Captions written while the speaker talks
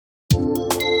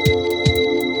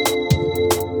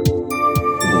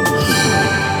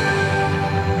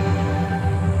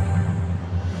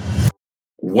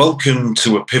Welcome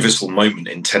to a pivotal moment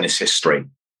in tennis history,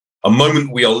 a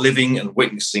moment we are living and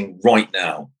witnessing right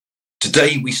now.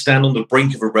 Today, we stand on the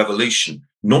brink of a revolution,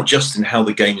 not just in how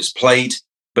the game is played,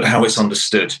 but how it's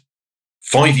understood.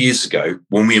 5 years ago,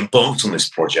 when we embarked on this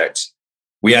project,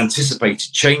 we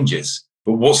anticipated changes,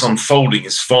 but what's unfolding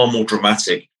is far more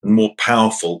dramatic and more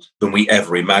powerful than we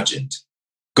ever imagined.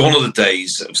 Gone are the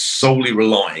days of solely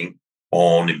relying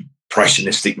on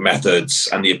impressionistic methods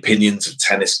and the opinions of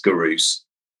tennis gurus.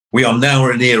 We are now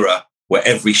in an era where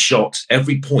every shot,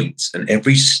 every point, and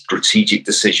every strategic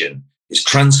decision is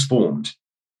transformed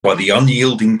by the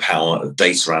unyielding power of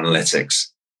data analytics.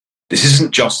 This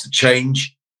isn't just a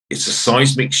change, it's a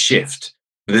seismic shift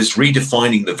that is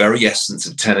redefining the very essence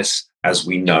of tennis as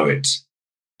we know it.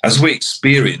 As we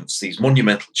experience these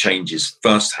monumental changes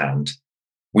firsthand,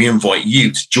 we invite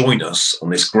you to join us on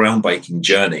this groundbreaking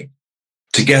journey.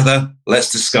 Together, let's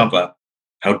discover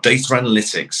how data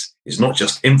analytics is not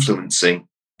just influencing,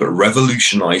 but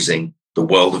revolutionizing the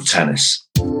world of tennis.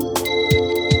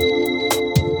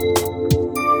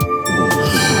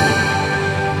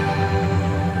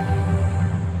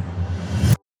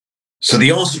 So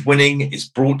The Art of Winning is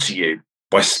brought to you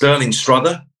by Sterling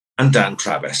Struther and Dan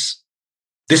Travis.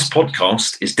 This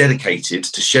podcast is dedicated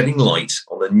to shedding light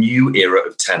on a new era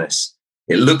of tennis.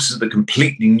 It looks at the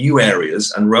completely new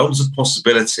areas and realms of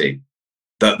possibility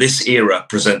that this era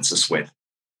presents us with.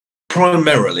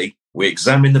 Primarily, we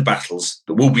examine the battles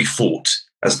that will be fought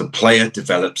as the player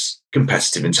develops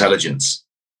competitive intelligence.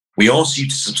 We ask you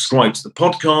to subscribe to the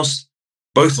podcast,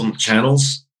 both on the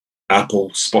channels,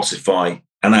 Apple, Spotify,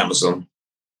 and Amazon,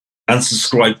 and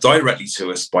subscribe directly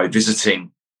to us by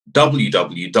visiting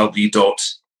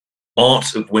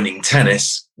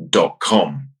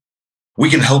www.artofwinningtennis.com. We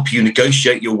can help you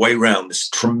negotiate your way around this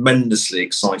tremendously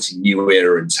exciting new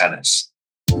era in tennis.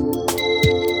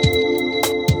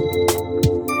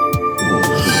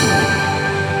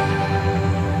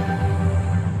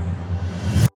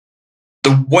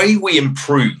 The way we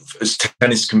improve as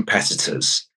tennis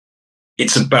competitors,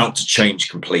 it's about to change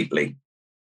completely.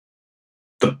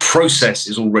 The process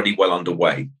is already well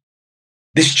underway.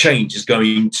 This change is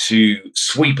going to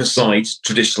sweep aside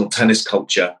traditional tennis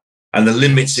culture and the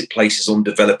limits it places on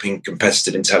developing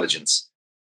competitive intelligence.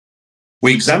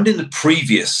 We examined in the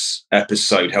previous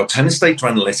episode how tennis data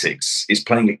analytics is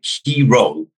playing a key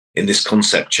role in this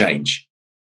concept change.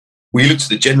 We looked at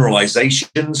the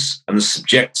generalizations and the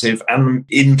subjective and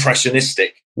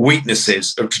impressionistic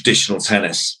weaknesses of traditional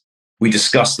tennis. We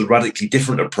discussed the radically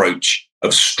different approach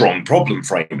of strong problem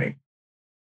framing.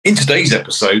 In today's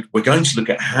episode, we're going to look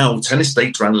at how tennis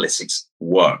data analytics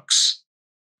works.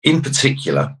 In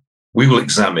particular, we will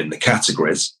examine the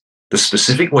categories, the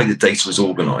specific way the data is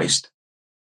organized.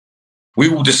 We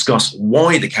will discuss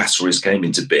why the categories came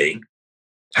into being,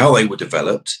 how they were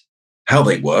developed, how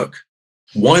they work,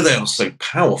 why they are so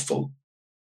powerful,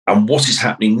 and what is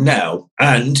happening now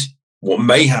and what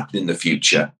may happen in the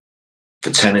future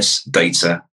for tennis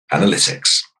data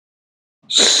analytics.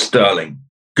 Sterling,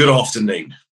 good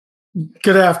afternoon.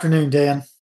 Good afternoon, Dan.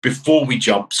 Before we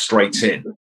jump straight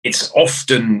in, it's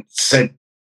often said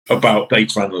about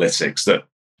data analytics that,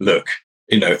 look,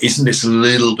 isn't this a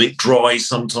little bit dry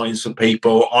sometimes for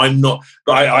people? I'm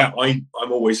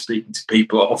always speaking to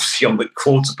people, obviously on the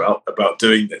court about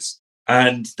doing this.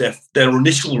 And their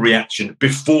initial reaction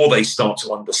before they start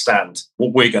to understand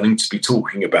what we're going to be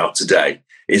talking about today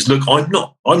is, look, I'm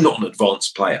not an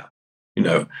advanced player.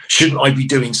 Shouldn't I be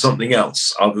doing something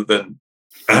else other than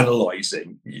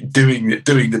analyzing, doing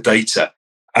the data?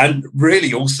 And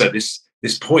really also this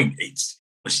point, it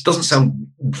doesn't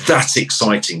sound that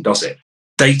exciting, does it?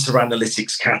 Data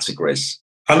analytics categories.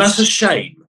 And that's a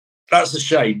shame. That's a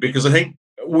shame because I think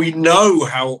we know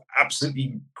how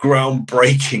absolutely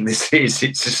groundbreaking this is.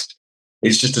 It's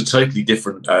just a totally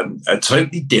different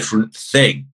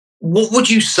thing. What would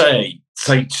you say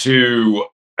to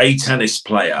a tennis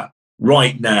player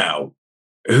right now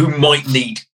who might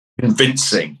need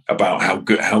convincing about how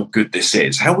good this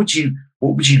is? What would you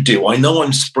do? I know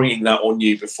I'm springing that on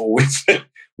you before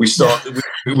we start.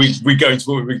 we go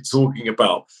into what we're talking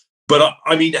about. But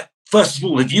I mean, first of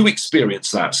all, have you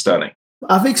experienced that, Sterling?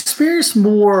 I've experienced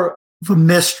more of a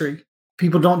mystery.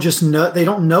 People don't just know, they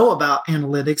don't know about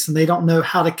analytics and they don't know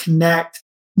how to connect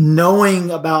knowing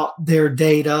about their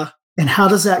data and how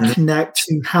does that connect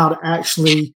to how to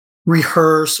actually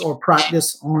rehearse or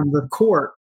practice on the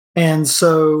court. And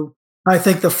so I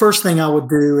think the first thing I would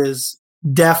do is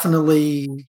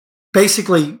definitely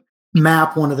basically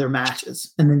map one of their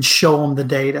matches and then show them the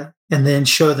data and then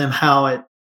show them how it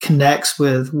connects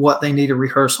with what they need to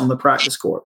rehearse on the practice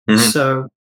court. So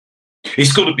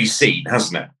it's got to be seen,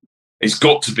 hasn't it? It's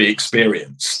got to be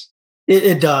experienced.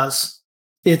 It does.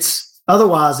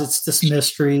 Otherwise it's this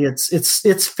mystery.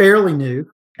 It's fairly new,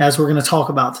 as we're going to talk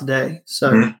about today.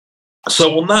 So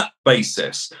on that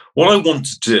basis, what I want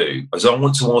to do is I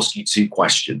want to ask you two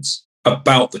questions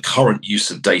about the current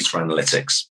use of data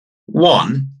analytics.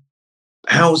 One,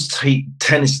 how's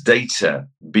tennis data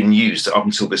been used up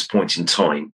until this point in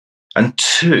time? And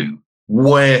two,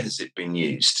 where has it been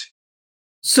used?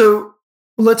 So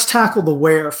let's tackle the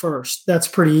where first. That's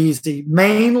pretty easy.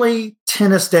 Mainly,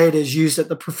 tennis data is used at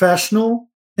the professional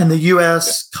and the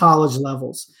U.S. college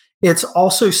levels. It's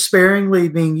also sparingly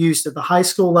being used at the high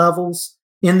school levels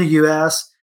in the U.S.,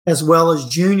 as well as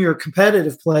junior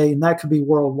competitive play, and that could be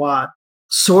worldwide.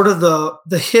 Sort of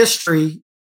the history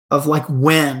of like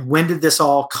when did this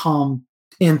all come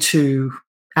into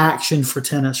action for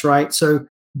tennis, right? So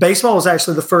baseball was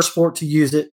actually the first sport to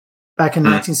use it back in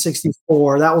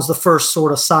 1964. That was the first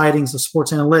sort of sightings of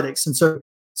sports analytics. And so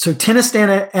tennis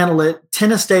data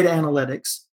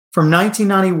analytics from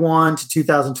 1991 to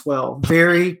 2012,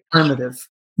 very primitive.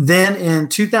 Then in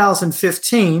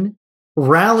 2015,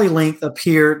 rally length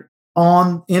appeared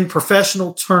in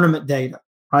professional tournament data,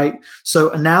 right? So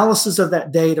analysis of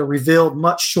that data revealed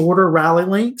much shorter rally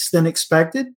lengths than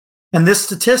expected. And this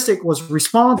statistic was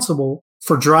responsible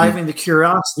for driving the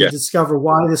curiosity to discover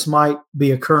why this might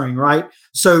be occurring, right?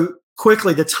 So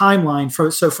quickly, the timeline from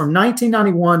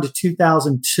 1991 to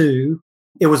 2002,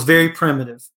 it was very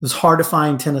primitive. It was hard to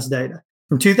find tennis data.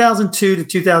 From 2002 to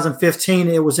 2015,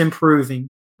 it was improving.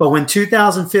 But when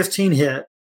 2015 hit,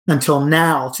 until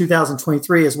now,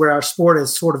 2023 is where our sport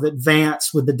has sort of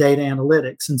advanced with the data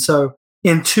analytics. And so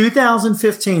in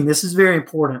 2015, this is very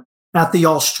important, at the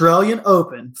Australian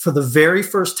Open, for the very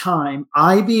first time,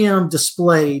 IBM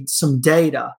displayed some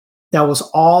data that was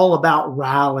all about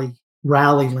rally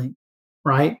length,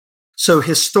 right? So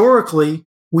historically,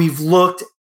 we've looked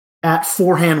at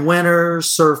forehand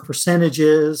winners, serve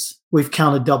percentages, we've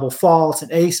counted double faults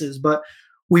and aces, but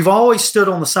we've always stood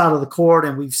on the side of the court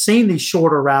and we've seen these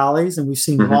shorter rallies and we've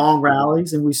seen long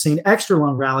rallies and we've seen extra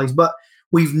long rallies, but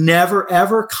we've never,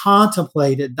 ever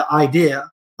contemplated the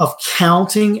idea of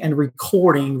counting and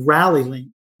recording rally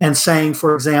length and saying,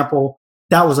 for example,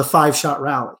 that was a 5-shot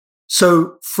rally.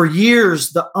 So for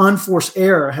years, the unforced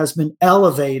error has been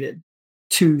elevated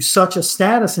to such a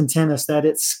status in tennis that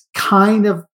it's kind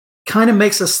of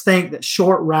makes us think that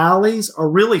short rallies are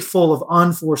really full of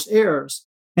unforced errors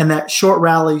and that short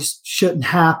rallies shouldn't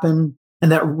happen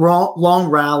and that long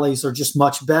rallies are just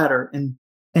much better. And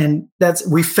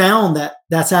we found that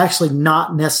that's actually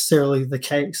not necessarily the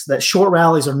case, that short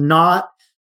rallies are not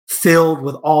filled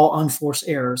with all unforced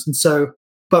errors. And so,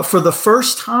 but for the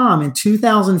first time in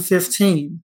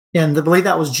 2015, and I believe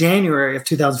that was January of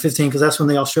 2015, because that's when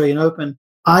the Australian Open,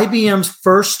 IBM's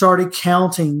first started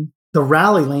counting the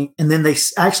rally length, and then they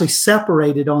actually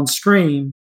separated on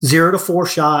screen 0 to 4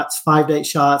 shots, 5 to 8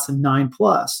 shots, and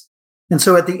 9+. And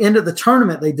so at the end of the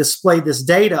tournament, they displayed this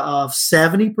data of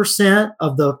 70%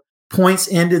 of the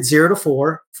points ended 0 to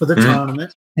 4 for the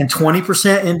tournament, and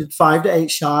 20% ended 5 to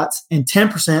 8 shots, and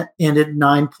 10% ended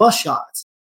 9+ shots.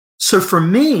 So for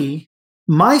me,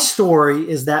 my story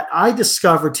is that I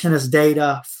discovered tennis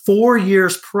data 4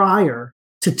 years prior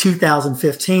to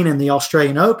 2015 in the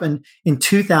Australian Open in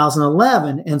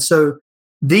 2011. And so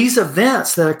these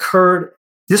events that occurred,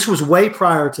 this was way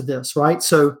prior to this, right?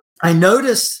 So I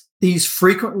noticed these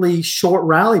frequently short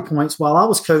rally points while I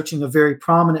was coaching a very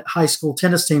prominent high school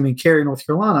tennis team in Cary, North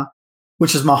Carolina,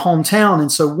 which is my hometown.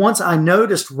 And so once I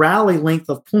noticed rally length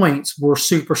of points were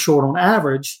super short on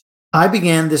average, I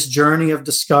began this journey of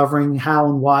discovering how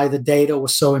and why the data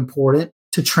was so important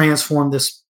to transform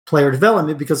this player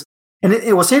development. Because, and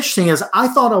what's interesting is I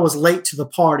thought I was late to the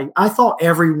party. I thought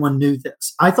everyone knew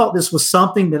this. I thought this was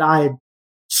something that I had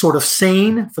sort of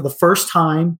seen for the first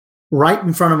time right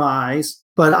in front of my eyes.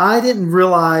 But I didn't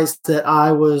realize that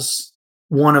I was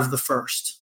one of the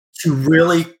first to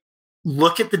really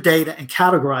look at the data and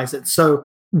categorize it. So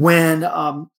when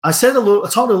I talked a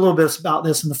little bit about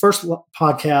this in the first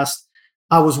podcast,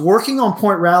 I was working on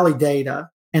point rally data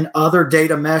and other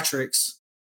data metrics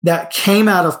that came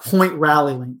out of point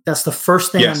rally length. That's the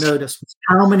first thing I noticed was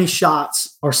how many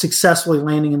shots are successfully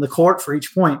landing in the court for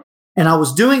each point. And I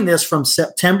was doing this from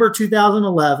September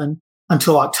 2011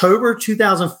 until October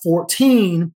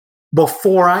 2014,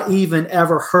 before I even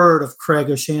ever heard of Craig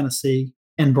O'Shaughnessy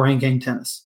and Brain Game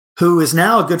Tennis, who is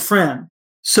now a good friend.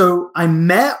 So I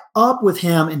met up with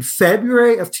him in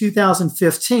February of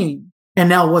 2015. And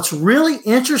now what's really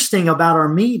interesting about our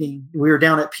meeting, we were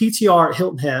down at PTR at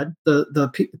Hilton Head,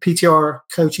 the PTR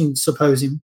coaching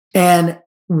symposium. And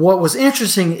what was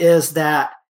interesting is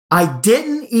that I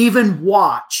didn't even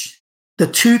watch the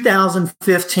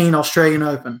 2015 Australian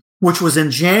Open, which was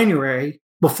in January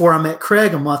before I met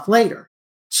Craig a month later.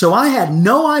 So I had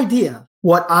no idea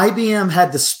what IBM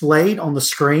had displayed on the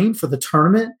screen for the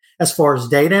tournament as far as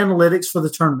data analytics for the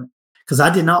tournament, because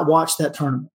I did not watch that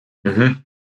tournament. Mm-hmm.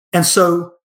 And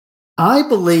so I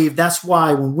believe that's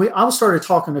why when I started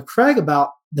talking to Craig about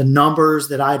the numbers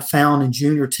that I had found in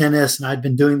junior tennis, and I'd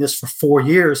been doing this for 4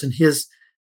 years, and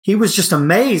he was just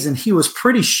amazed, and he was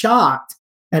pretty shocked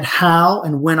at how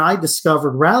and when I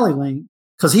discovered RallyLink,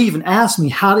 because he even asked me,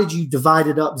 how did you divide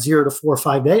it up 0 to 4,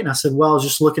 5 to 8? And I said, well, I was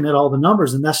just looking at all the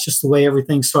numbers, and that's just the way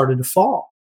everything started to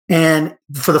fall. And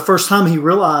for the first time, he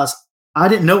realized I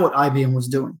didn't know what IBM was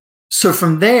doing. So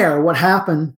from there, what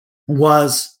happened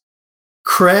was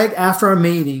Craig, after a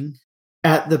meeting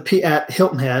at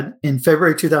Hilton Head in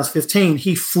February 2015,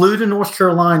 he flew to North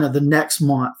Carolina the next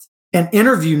month and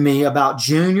interviewed me about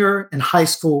junior and high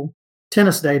school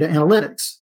tennis data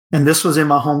analytics. And this was in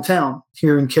my hometown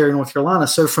here in Cary, North Carolina.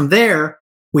 So from there,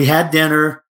 we had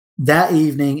dinner that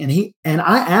evening, and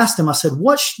I asked him, I said,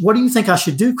 what do you think I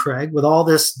should do, Craig, with all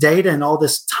this data and all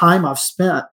this time I've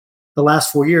spent the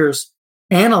last 4 years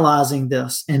analyzing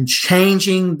this and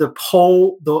changing the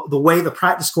way the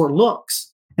practice court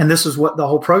looks? And this is what the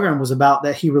whole program was about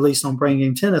that he released on Brain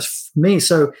Game Tennis for me.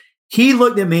 So he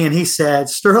looked at me and he said,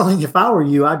 Sterling, if I were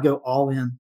you, I'd go all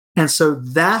in. And so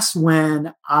that's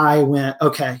when I went,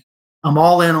 okay, I'm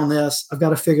all in on this. I've got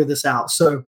to figure this out.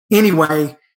 So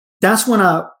anyway, that's when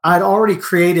I'd already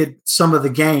created some of the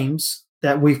games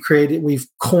that we've created. We've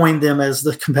coined them as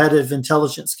the competitive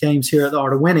intelligence games here at the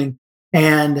Art of Winning.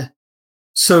 And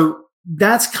so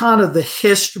that's kind of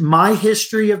my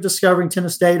history of discovering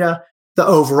tennis data, the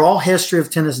overall history of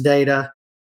tennis data.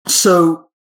 So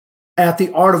at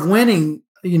the Art of Winning,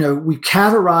 we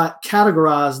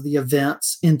categorize the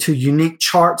events into unique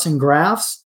charts and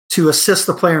graphs to assist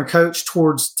the player and coach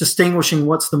towards distinguishing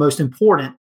what's the most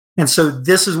important. And so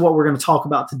this is what we're going to talk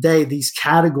about today, these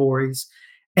categories.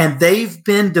 And they've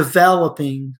been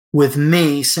developing with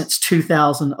me since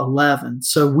 2011.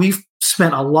 So we've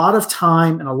spent a lot of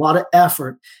time and a lot of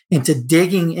effort into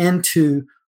digging into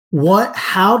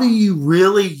how do you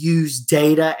really use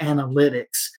data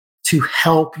analytics to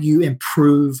help you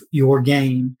improve your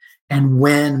game and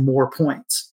win more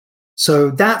points.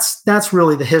 So that's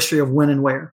really the history of when and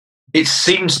where. It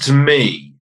seems to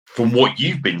me, from what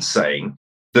you've been saying,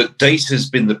 that data has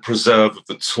been the preserve of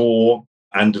the tour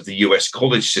and of the US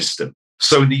college system.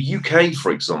 So in the UK,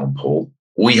 for example,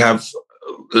 we have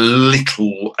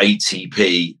little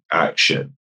ATP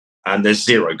action and there's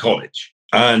zero college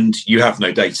and you have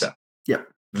no data. Yep.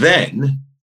 Then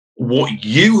what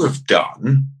you have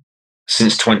done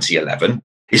since 2011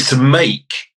 is to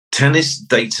make tennis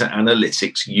data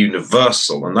analytics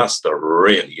universal. And that's the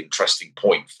really interesting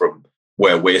point from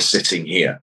where we're sitting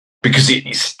here, because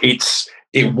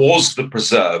it was the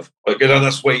preserve.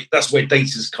 That's where data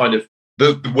is kind of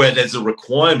where there's a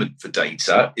requirement for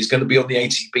data is going to be on the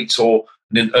ATP tour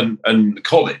and the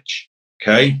college.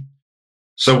 Okay.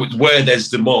 So where there's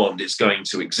demand, it's going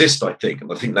to exist, I think.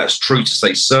 And I think that's true to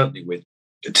say, certainly with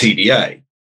the TDA.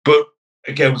 But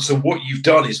again, so what you've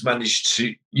done is managed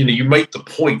to, you make the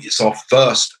point, it's our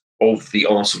first of the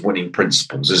Art of Winning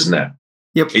principles, isn't it?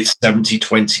 Yep. It's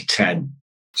 70-20-10.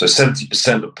 So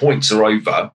 70% of points are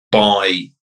over by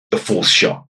the fourth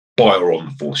shot, by or on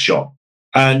the fourth shot.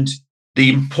 And the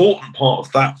important part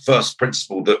of that first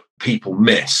principle that people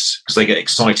miss, because they get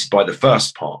excited by the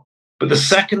first part, but the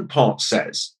second part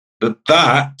says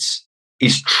that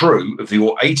is true of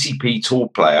your ATP tour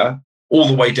player all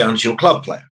the way down to your club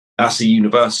player. That's a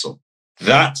universal.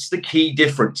 That's the key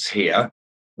difference here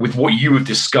with what you have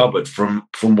discovered from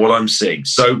what I'm seeing.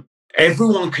 So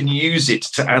everyone can use it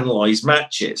to analyze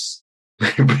matches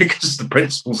because the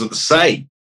principles are the same.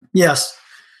 Yes.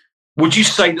 Would you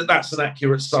say that that's an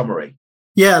accurate summary?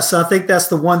 Yes, I think that's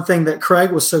the one thing that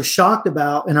Craig was so shocked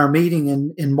about in our meeting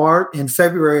in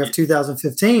February of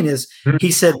 2015 is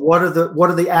he said, what are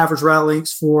the average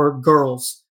RallyLinks for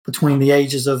girls between the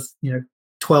ages of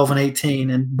 12 and 18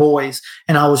 and boys?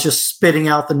 And I was just spitting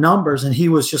out the numbers, and he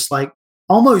was just like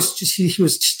he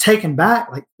was just taken back,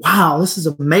 like, wow, this is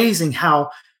amazing how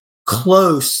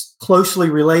closely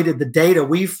related the data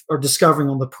we are discovering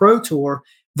on the Pro Tour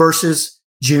versus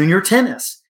junior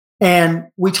tennis. And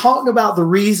we talked about the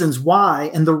reasons why,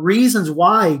 and the reasons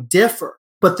why differ,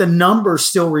 but the numbers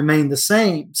still remain the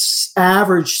same.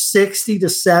 Average 60 to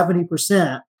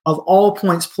 70% of all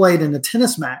points played in a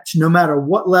tennis match, no matter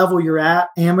what level you're at,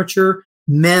 amateur,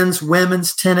 men's,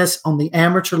 women's tennis on the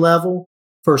amateur level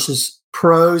versus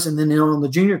pros, and then on the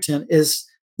junior 10 is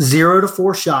 0 to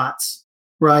 4 shots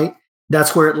right?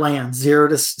 That's where it lands, 0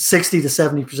 to 60 to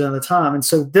 70% of the time. And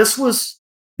so this was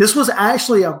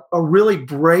actually a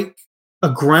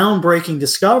groundbreaking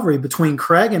discovery between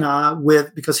Craig and I,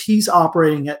 because he's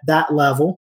operating at that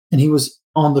level and he was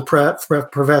on the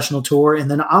professional tour,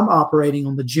 and then I'm operating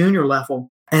on the junior level.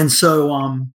 And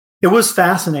so it was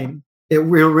fascinating. It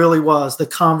really was. The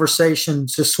conversation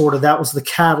just that was the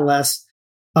catalyst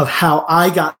of how I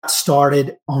got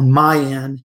started on my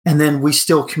end. And then we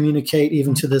still communicate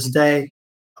even to this day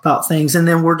about things. And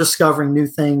then we're discovering new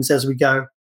things as we go,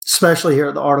 especially here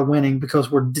at the Art of Winning,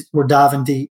 because we're diving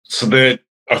deep. So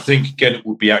I think, again, it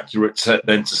would be accurate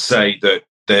to say that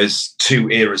there's two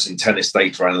eras in tennis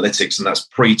data analytics, and that's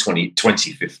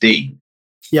pre-2015.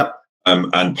 Yep.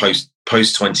 And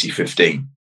post-2015.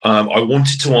 I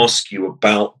wanted to ask you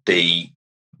about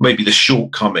maybe the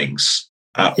shortcomings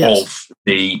of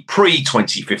the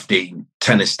pre-2015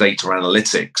 tennis data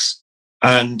analytics.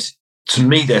 And to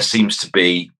me, there seems to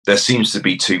be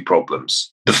two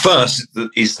problems. The first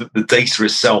is that the data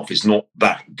itself is not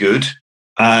that good,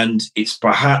 and it's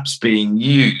perhaps being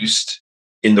used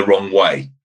in the wrong way.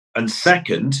 And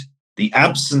second, the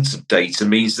absence of data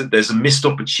means that there's a missed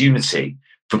opportunity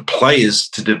for players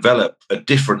to develop a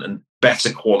different and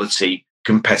better quality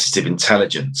competitive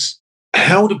intelligence.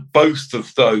 How do both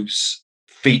of those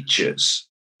features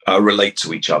relate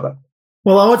to each other?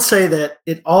 Well, I would say that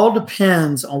it all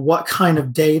depends on what kind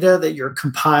of data that you're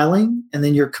compiling and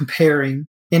then you're comparing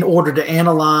in order to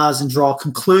analyze and draw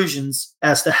conclusions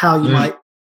as to how you might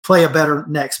play a better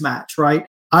next match, right?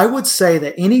 I would say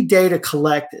that any data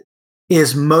collected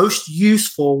is most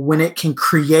useful when it can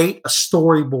create a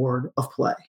storyboard of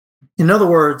play. In other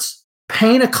words,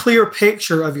 paint a clear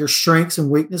picture of your strengths and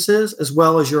weaknesses as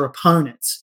well as your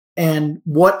opponents and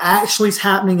what actually is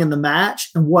happening in the match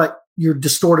and what your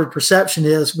distorted perception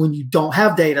is when you don't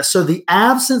have data. So the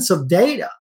absence of data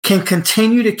can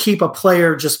continue to keep a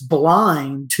player just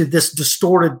blind to these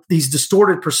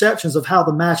distorted perceptions of how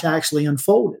the match actually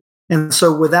unfolded. And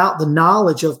so without the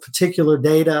knowledge of particular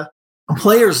data, a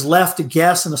player's left to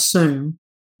guess and assume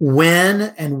when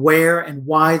and where and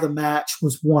why the match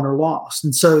was won or lost.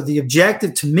 And so the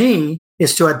objective to me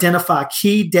is to identify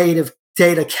key data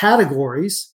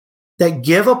categories that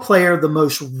give a player the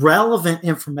most relevant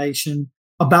information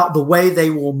about the way they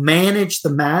will manage the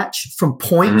match from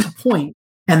point to point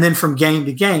and then from game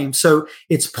to game. So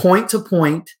it's point to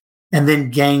point and then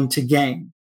game to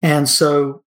game. And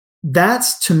so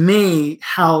that's, to me,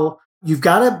 how you've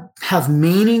got to have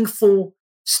meaningful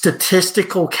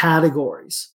statistical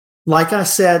categories. Like I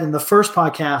said in the first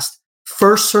podcast,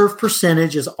 first serve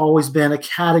percentage has always been a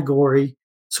category,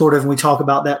 sort of, when we talk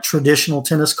about that traditional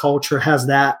tennis culture has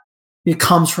that. It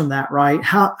comes from that, right?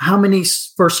 How many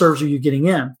first serves are you getting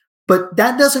in? But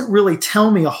that doesn't really tell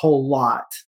me a whole lot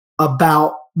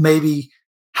about maybe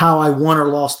how I won or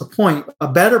lost the point. A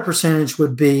better percentage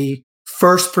would be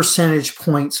first percentage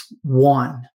points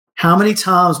won. How many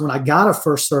times when I got a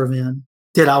first serve in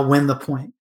did I win the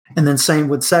point? And then same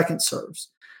with second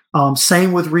serves.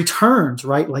 Same with returns,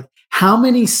 right? Like how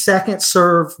many second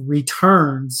serve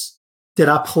returns did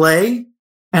I play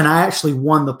and I actually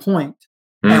won the point?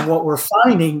 And what we're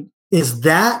finding is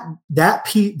that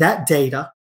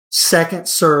data, second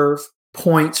serve,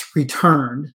 points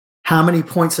returned, how many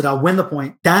points did I win the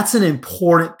point? That's an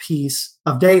important piece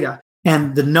of data.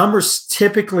 And the numbers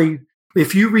typically,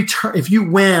 if you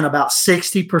win about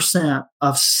 60%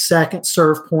 of second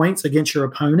serve points against your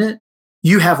opponent,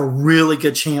 you have a really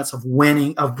good chance of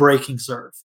breaking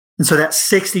serve. And so that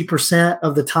 60%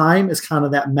 of the time is kind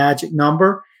of that magic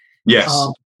number. Yes.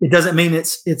 It doesn't mean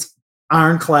it's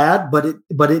ironclad, but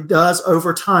it does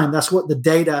over time. That's what the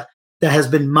data that has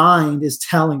been mined is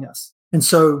telling us. And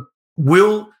so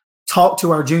we'll talk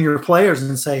to our junior players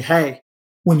and say, hey,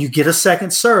 when you get a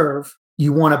second serve,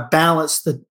 you want to balance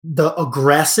the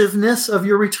aggressiveness of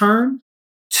your return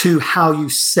to how you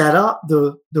set up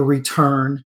the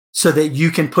return so that you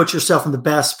can put yourself in the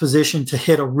best position to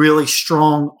hit a really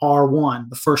strong R1,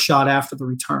 the first shot after the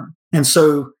return. And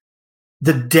so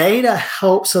the data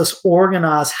helps us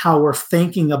organize how we're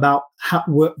thinking about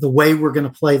the way we're going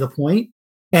to play the point.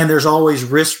 And there's always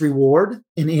risk reward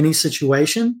in any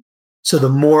situation. So the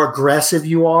more aggressive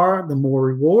you are, the more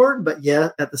reward. But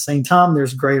yet at the same time,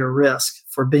 there's greater risk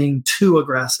for being too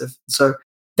aggressive. So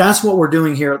that's what we're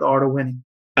doing here at the Art of Winning.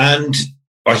 And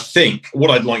I think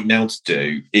what I'd like now to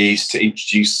do is to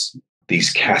introduce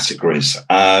these categories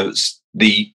as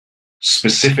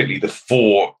specifically the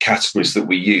four categories that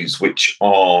we use, which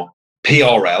are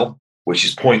PRL, which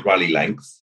is point rally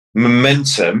length,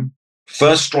 momentum,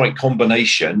 first strike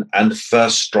combination, and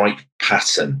first strike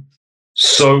pattern.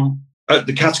 So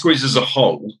the categories as a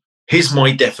whole, here's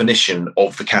my definition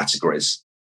of the categories.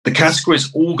 The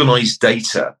categories organize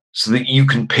data so that you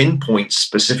can pinpoint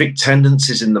specific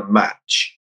tendencies in the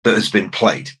match that has been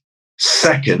played.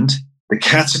 Second, the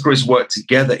categories work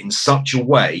together in such a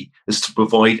way as to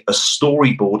provide a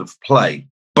storyboard of play.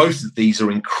 Both of these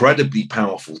are incredibly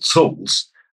powerful tools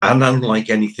and unlike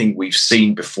anything we've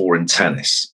seen before in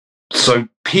tennis. So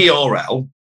PRL,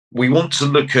 we want to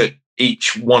look at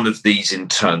each one of these in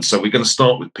turn. So we're going to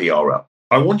start with PRL.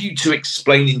 I want you to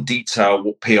explain in detail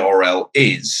what PRL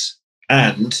is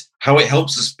and how it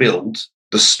helps us build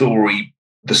the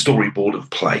storyboard of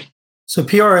play. So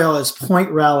PRL is point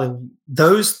rally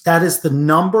length. That is the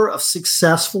number of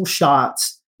successful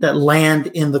shots that land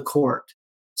in the court.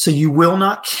 So you will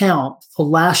not count the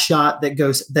last shot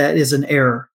that is an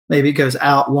error. Maybe it goes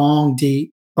out long,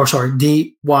 deep,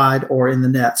 wide, or in the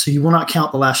net. So you will not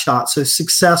count the last shot. So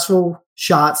successful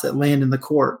shots that land in the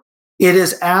court. It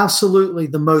is absolutely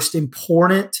the most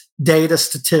important data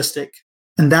statistic,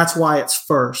 and that's why it's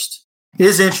first. It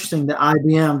is interesting that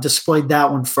IBM displayed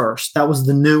that one first. That was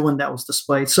the new one that was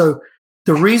displayed. So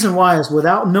the reason why is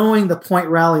without knowing the point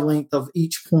rally length of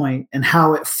each point and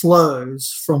how it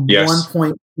flows from one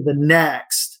point to the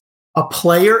next, a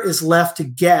player is left to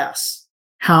guess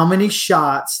how many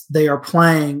shots they are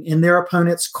playing in their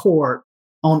opponent's court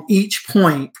on each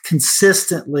point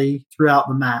consistently throughout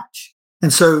the match.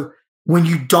 And so when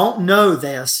you don't know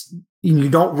this and you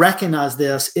don't recognize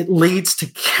this, it leads to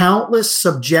countless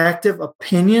subjective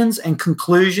opinions and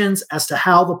conclusions as to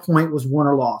how the point was won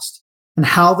or lost and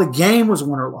how the game was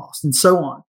won or lost and so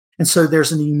on. And so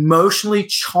there's an emotionally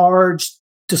charged,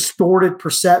 distorted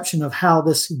perception of how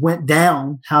this went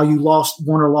down, how you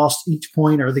won or lost each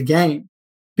point or the game,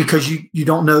 because you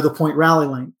don't know the point rally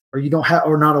length or you don't have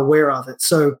or not aware of it.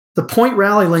 So the point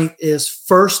rally length is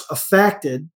first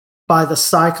affected by the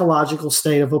psychological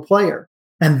state of a player.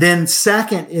 And then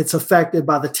second, it's affected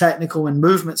by the technical and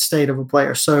movement state of a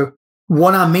player. So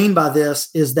what I mean by this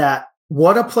is that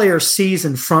what a player sees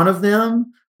in front of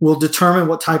them will determine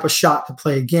what type of shot to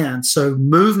play again. So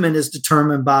movement is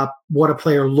determined by what a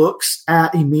player looks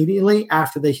at immediately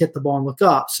after they hit the ball and look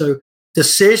up. So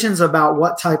decisions about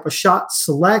what type of shot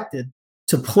selected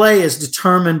to play is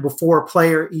determined before a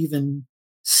player even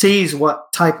sees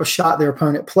what type of shot their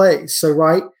opponent plays.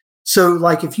 So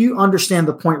like if you understand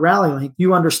the point rally length,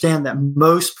 you understand that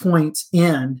most points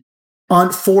end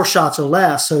on 4 shots or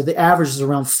less. So the average is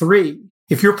around 3.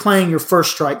 If you're playing your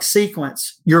first strike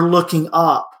sequence, you're looking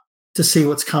up to see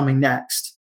what's coming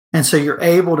next. And so you're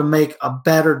able to make a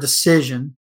better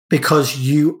decision because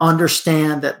you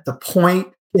understand that the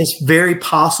point is very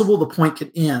possible. The point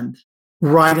could end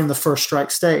right in the first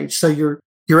strike stage. So you're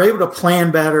able to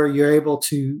plan better. You're able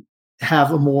to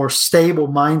have a more stable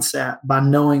mindset by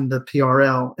knowing the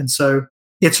PRL. And so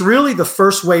it's really the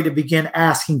first way to begin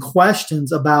asking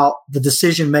questions about the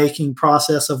decision-making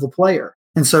process of the player.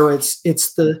 And so it's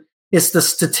the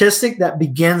statistic that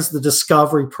begins the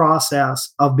discovery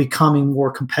process of becoming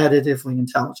more competitively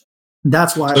intelligent. And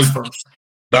that's why it's first.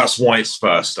 That's why it's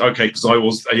first. Okay, because I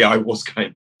was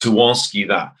going to ask you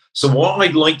that. So what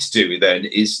I'd like to do then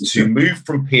is to move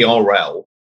from PRL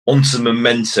onto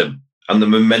momentum and the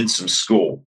momentum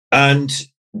score. And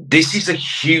this is a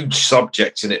huge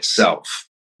subject in itself,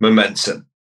 momentum,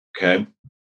 okay?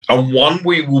 And one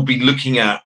we will be looking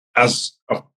at as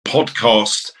a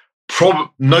podcast,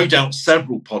 no doubt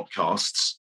several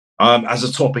podcasts, as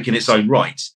a topic in its own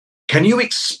right. Can you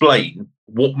explain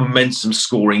what momentum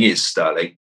scoring is,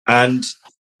 Sterling? And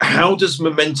how does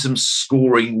momentum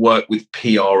scoring work with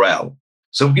PRL?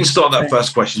 So we can start that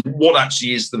first question. What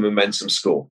actually is the momentum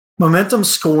score? Momentum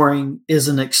scoring is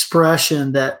an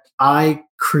expression that I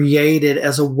created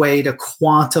as a way to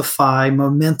quantify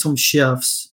momentum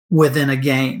shifts within a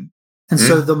game. And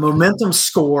so the momentum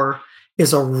score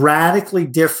is radically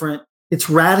different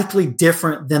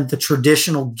than the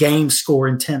traditional game score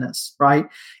in tennis, right?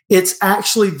 It's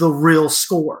actually the real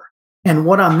score. And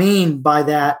what I mean by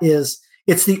that is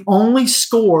it's the only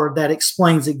score that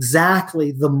explains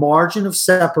exactly the margin of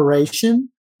separation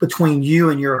between you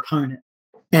and your opponent.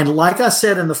 And like I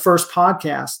said in the first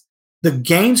podcast, the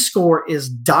game score is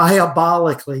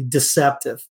diabolically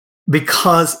deceptive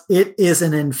because it is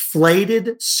an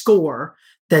inflated score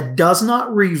that does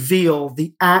not reveal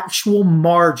the actual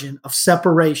margin of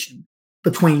separation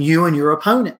between you and your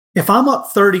opponent. If I'm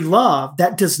up 30-love,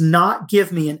 that does not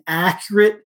give me an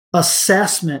accurate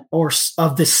assessment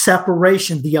of the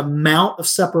separation, the amount of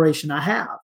separation I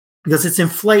have, because it's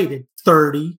inflated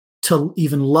 30 to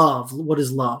even love. What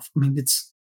is love? I mean,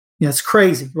 It's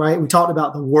crazy, right? We talked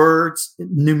about the words,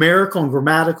 numerical and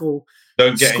grammatical.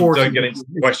 Don't get into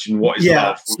the question. What is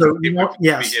love? So we'll be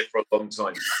here for a long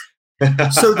time.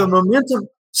 So the momentum.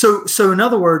 So in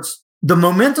other words, the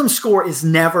momentum score is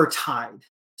never tied.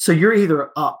 So you're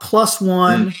either up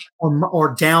 +1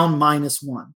 or down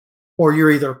 -1, or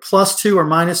you're either +2 or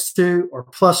 -2 or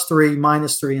 +3,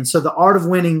 -3. And so the Art of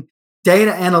Winning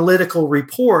data analytical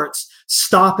reports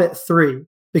stop at 3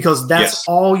 because that's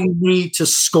all you need to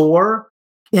score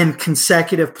in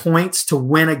consecutive points to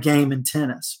win a game in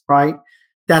tennis, right?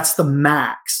 That's the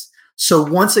max. So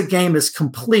once a game is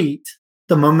complete,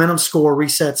 the momentum score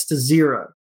resets to 0.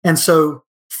 And so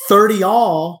 30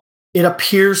 all, it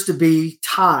appears to be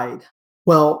tied.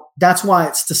 Well, that's why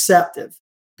it's deceptive,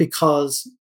 because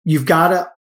you've got to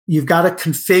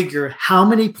configure how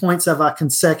many points have I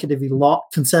consecutively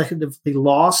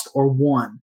lost or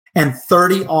won. And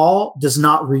 30 all does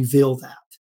not reveal that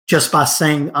just by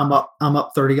saying I'm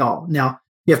up 30 all. Now,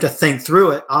 you have to think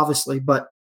through it, obviously, but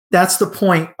that's the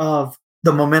point of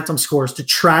the momentum score, is to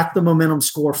track the momentum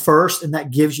score first, and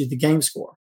that gives you the game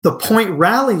score. The point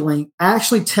rally link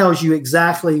actually tells you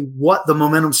exactly what the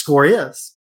momentum score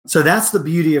is. So that's the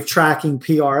beauty of tracking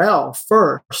PRL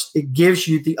first. It gives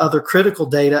you the other critical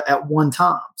data at one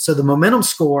time. So the momentum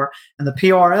score and the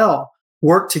PRL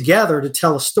work together to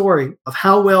tell a story of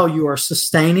how well you are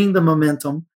sustaining the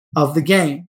momentum of the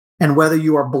game and whether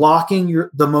you are blocking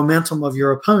the momentum of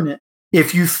your opponent.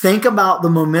 If you think about the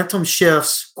momentum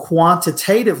shifts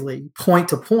quantitatively, point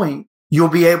to point, you'll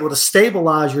be able to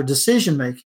stabilize your decision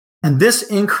making. And this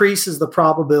increases the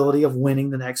probability of winning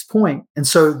the next point. And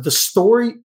so the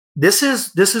story, this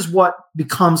is what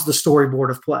becomes the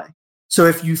storyboard of play. So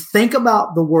if you think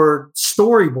about the word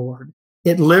storyboard,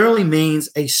 it literally means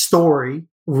a story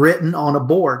written on a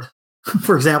board.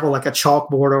 For example, like a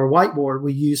chalkboard or a whiteboard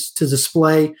we use to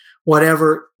display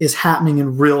whatever is happening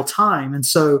in real time. And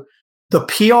so the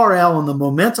PRL and the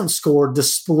momentum score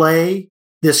display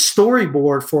this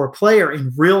storyboard for a player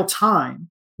in real time.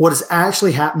 What is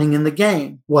actually happening in the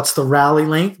game? What's the rally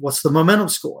length? What's the momentum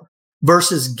score?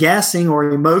 Versus guessing or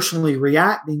emotionally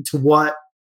reacting to what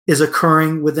is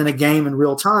occurring within a game in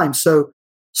real time. So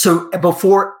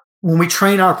when we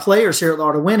train our players here at the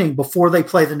Art of Winning, before they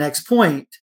play the next point,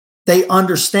 they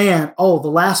understand, the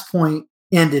last point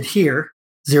ended here,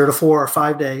 0-4 or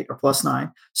 5-8 or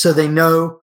 +9. So they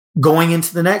know going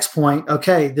into the next point,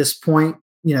 okay, this point,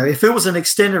 if it was an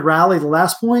extended rally, the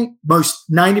last point, most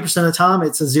 90% of the time,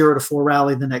 it's a 0-4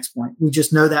 rally the next point. We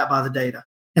just know that by the data.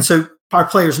 And so our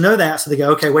players know that. So they go,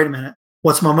 okay, wait a minute.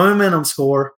 What's my momentum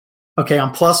score? Okay,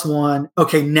 I'm +1.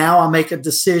 Okay, now I make a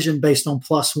decision based on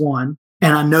 +1.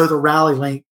 And I know the rally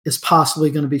length is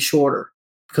possibly going to be shorter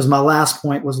because my last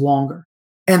point was longer.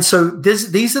 And so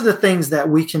these are the things that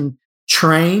we can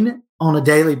train on a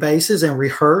daily basis and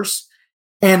rehearse.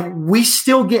 And we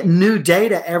still get new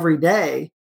data every day.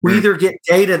 We either get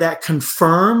data that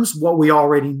confirms what we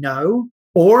already know,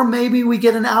 or maybe we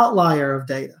get an outlier of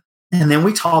data. And then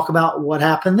we talk about what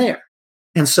happened there.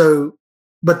 And so,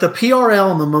 but the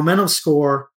PRL and the momentum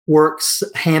score works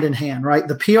hand in hand, right?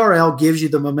 The PRL gives you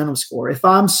the momentum score. If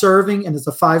I'm serving and it's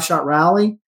a 5-shot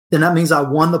rally, then that means I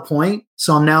won the point.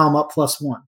 So now I'm up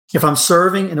 +1. If I'm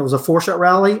serving and it was a 4-shot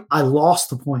rally, I lost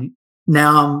the point.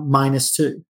 Now I'm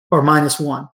 -2 or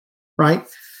 -1, right?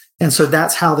 And so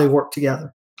that's how they work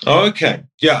together. Okay.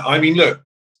 Yeah. I mean, look,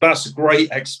 that's a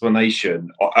great explanation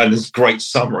and it's a great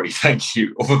summary, thank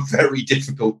you, of a very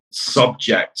difficult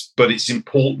subject. But it's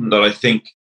important that I think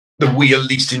that we at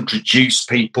least introduce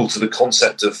people to the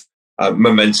concept of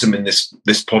momentum in this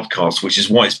podcast, which is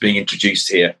why it's being introduced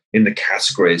here in the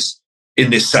categories in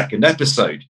this second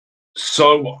episode.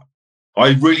 So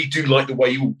I really do like the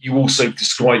way you also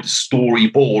described the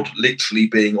storyboard literally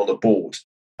being on a board.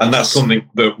 And that's something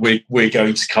that we're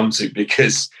going to come to,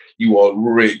 because you are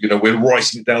really, we're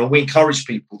writing it down, and we encourage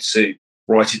people to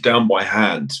write it down by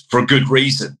hand for a good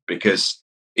reason, because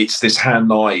it's this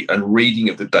hand-eye and reading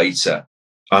of the data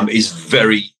is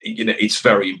very, it's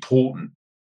very important.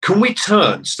 Can we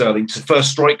turn, Sterling, to first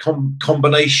strike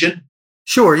combination?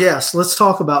 Sure, yes. Let's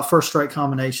talk about first strike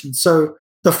combination. So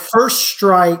the first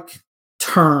strike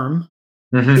term,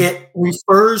 it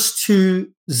refers to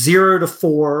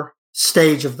 0-4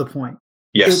 stage of the point.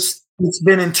 Yes. It's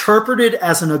been interpreted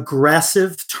as an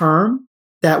aggressive term,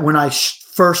 that when I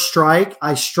first strike,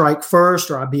 I strike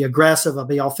first, or I'll be aggressive, I'll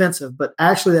be offensive. But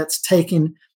actually, that's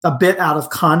taken a bit out of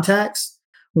context.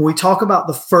 When we talk about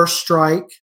the first strike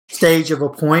stage of a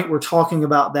point, we're talking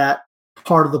about that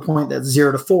part of the point that's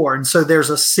 0-4. And so there's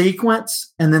a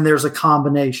sequence and then there's a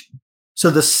combination. So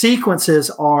the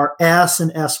sequences are S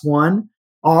and S1,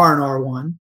 R and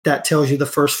R1. that tells you the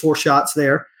first 4 shots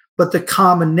there. But the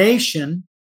combination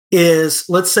is,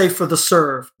 let's say for the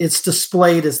serve, it's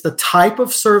displayed as the type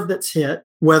of serve that's hit,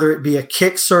 whether it be a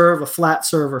kick serve, a flat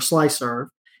serve, or slice serve,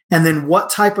 and then what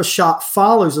type of shot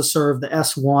follows a serve, the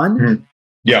S1. Mm.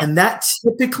 Yeah. And that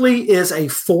typically is a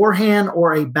forehand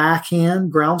or a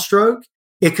backhand ground stroke.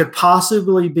 It could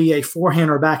possibly be a forehand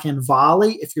or backhand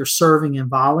volley if you're serving and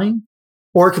volleying,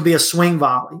 or it could be a swing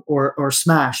volley or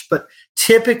smash. But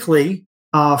typically,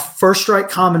 first strike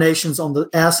combinations on the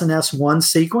S and S1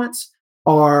 sequence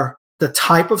are the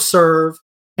type of serve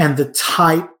and the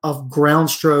type of ground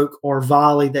stroke or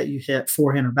volley that you hit,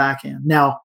 forehand or backhand.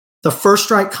 Now, the first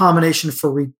strike combination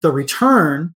for the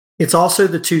return, it's also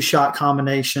the 2-shot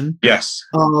combination. Yes.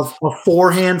 Of a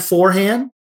forehand,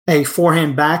 a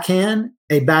forehand,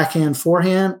 backhand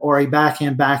forehand, or a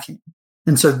backhand.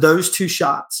 And so those 2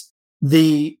 shots. On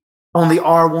the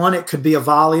R1, it could be a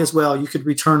volley as well. You could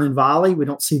return and volley. We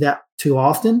don't see that too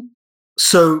often.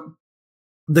 So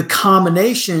the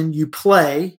combination you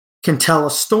play can tell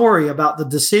a story about the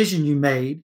decision you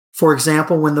made. For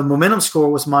example, when the momentum score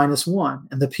was -1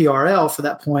 and the PRL for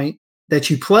that point that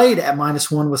you played at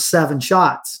 -1 was 7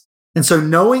 shots. And so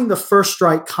knowing the first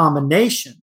strike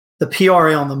combination, the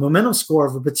PRL and the momentum score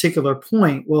of a particular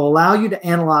point will allow you to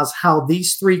analyze how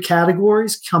these 3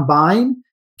 categories combine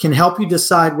can help you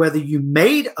decide whether you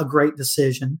made a great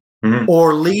decision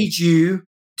or lead you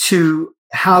to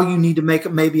how you need to make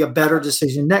maybe a better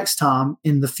decision next time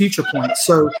in the future point.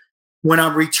 So when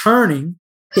I'm returning,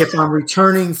 if I'm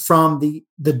returning from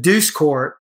the deuce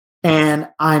court and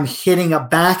I'm hitting a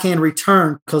backhand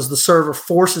return because the server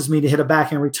forces me to hit a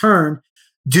backhand return,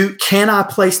 can I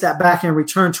place that backhand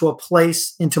return to a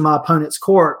place into my opponent's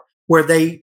court where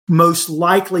they most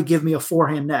likely give me a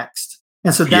forehand next?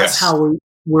 And so that's how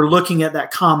we're looking at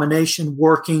that combination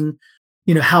working,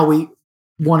 how we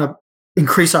want to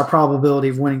increase our probability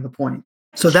of winning the point.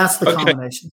 So that's the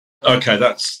combination. Okay,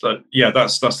 that's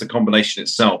the combination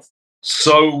itself.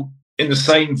 So in the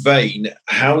same vein,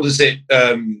 how does it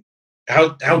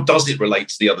how does it relate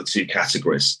to the other 2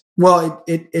 categories? Well,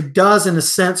 it does in a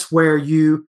sense where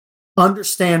you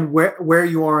understand where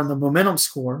you are in the momentum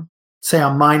score. Say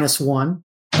I'm -1,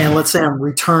 and let's say I'm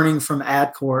returning from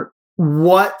ad court.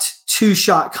 What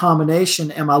 2-shot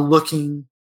combination am I looking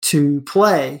to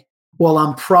play? Well,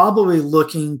 I'm probably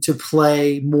looking to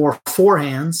play more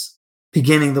forehands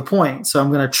beginning the point. So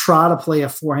I'm going to try to play a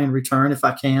forehand return if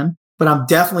I can, but I'm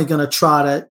definitely going to try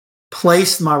to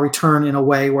place my return in a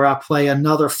way where I play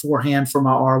another forehand for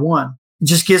my R1. It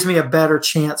just gives me a better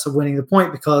chance of winning the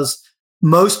point because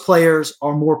most players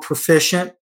are more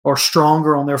proficient or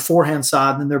stronger on their forehand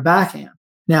side than their backhand.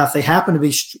 Now, if they happen to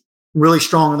be really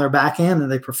strong on their backhand and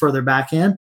they prefer their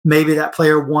backhand, maybe that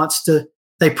player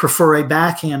they prefer a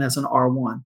backhand as an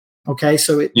R1. Okay,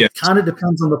 so it kind of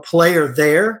depends on the player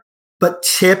there, but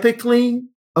typically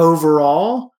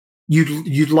overall,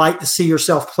 you'd like to see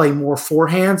yourself play more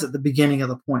forehands at the beginning of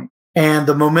the point. And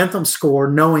the momentum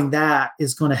score, knowing that,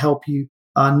 is going to help you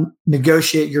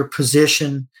negotiate your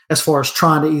position as far as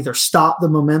trying to either stop the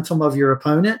momentum of your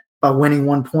opponent by winning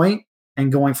 1 point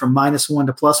and going from -1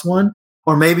 to +1,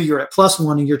 or maybe you're at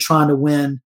 +1 and you're trying to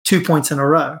win 2 points in a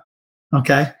row.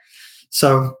 Okay.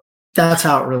 So that's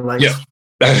how it relates.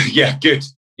 Yeah. Good.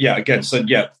 Yeah. Again. So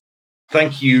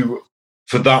thank you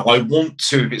for that. I want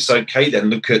to, if it's okay, then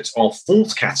look at our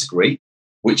 4th category,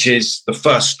 which is the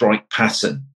first strike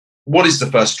pattern. What is the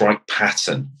first strike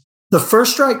pattern? The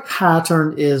first strike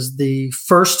pattern is the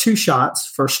first 2 shots,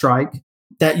 first strike,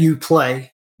 that you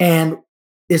play. And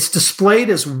it's displayed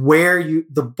as where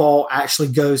the ball actually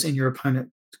goes in your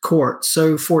opponent's court.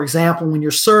 So, for example, when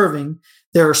you're serving,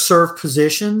 there are serve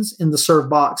positions in the serve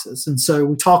boxes. And so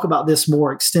we talk about this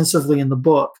more extensively in the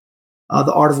book,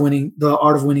 The Art of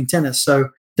Winning Tennis. So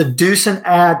the deuce and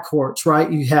ad courts,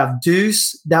 right? You have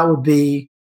deuce, that would be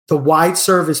the wide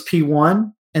serve is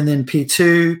P1, and then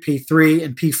P2, P3,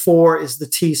 and P4 is the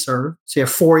T serve. So you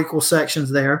have 4 equal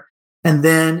sections there. And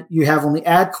then you have on the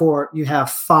ad court, you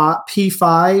have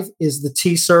P5 is the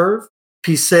T serve,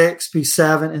 P6,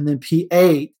 P7, and then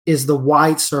P8 is the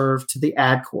wide serve to the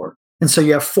ad court. And so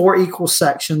you have 4 equal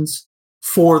sections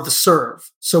for the serve.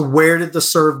 So where did the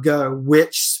serve go?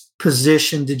 Which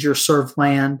position did your serve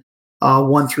land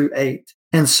 1 through 8?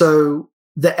 And so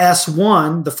the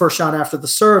S1, the first shot after the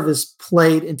serve, is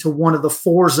played into one of the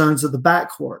 4 zones of the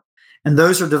backcourt. And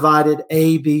those are divided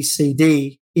A, B, C,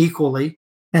 D equally.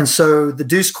 And so the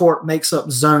deuce court makes up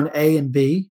zone A and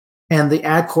B, and the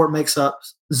ad court makes up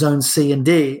zone C and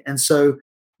D. And so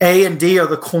A and D are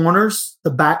the corners,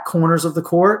 the back corners of the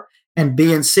court, and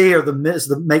B and C are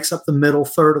makes up the middle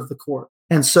third of the court.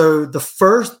 And so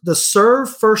the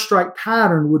serve first strike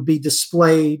pattern would be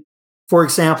displayed, for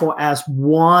example, as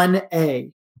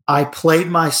 1A. I played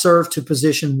my serve to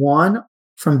position 1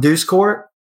 from deuce court,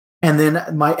 and then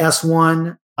my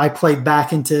S1, I played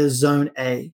back into zone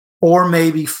A. Or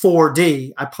maybe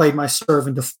 4D, I played my serve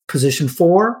into position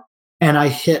 4, and I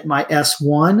hit my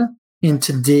S1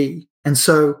 into D. And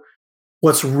so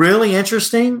what's really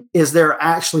interesting is there are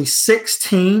actually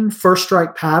 16 first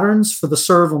strike patterns for the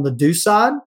serve on the deuce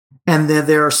side. And then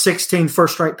there are 16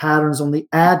 first strike patterns on the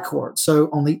ad court. So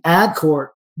on the ad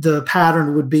court, the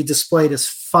pattern would be displayed as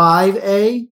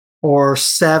 5A or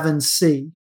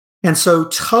 7C. And so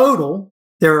total,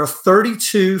 there are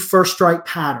 32 first strike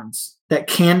patterns that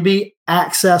can be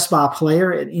accessed by a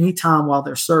player at any time while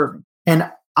they're serving. And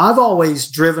I've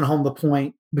always driven home the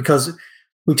point, because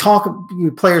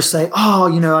players say,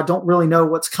 I don't really know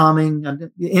what's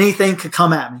coming. Anything could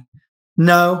come at me.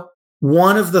 No,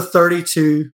 one of the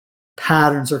 32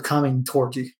 patterns are coming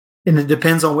toward you. And it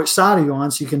depends on which side are you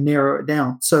on, so you can narrow it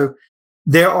down. So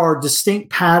there are distinct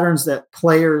patterns that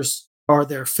players are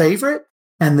their favorite,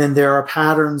 and then there are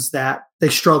patterns that they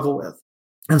struggle with.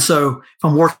 And so if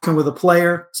I'm working with a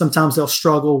player, sometimes they'll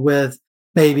struggle with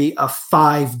maybe a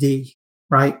 5D,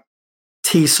 right?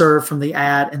 T serve from the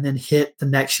ad and then hit the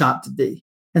next shot to D.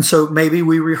 And so maybe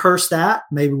we rehearse that.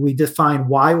 Maybe we define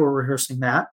why we're rehearsing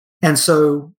that. And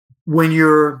so when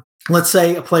let's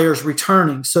say a player is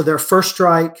returning, so their first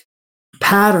strike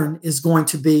pattern is going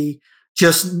to be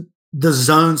just the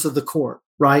zones of the court,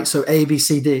 right? So A, B,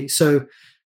 C, D. So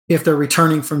if they're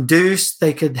returning from deuce,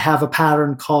 they could have a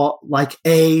pattern called like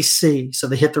A, C. So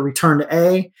they hit the return to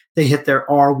A, they hit their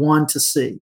R1 to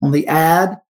C. On the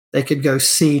ad, they could go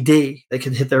C, D. They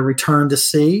could hit their return to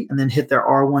C and then hit their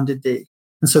R1 to D.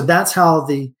 And so that's how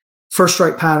the first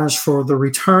strike patterns for the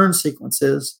return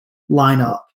sequences line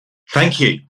up. Thank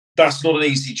you. That's not an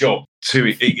easy job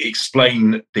to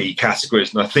explain the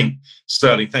categories. And I think,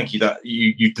 Sterling, thank you that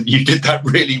you did that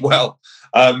really well.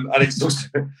 And it's also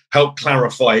helped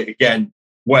clarify again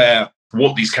what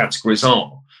these categories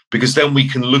are, because then we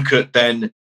can look at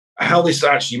then how this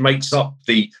actually makes up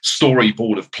the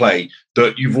storyboard of play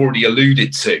that you've already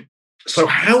alluded to. So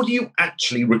how do you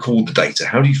actually record the data?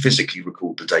 How do you physically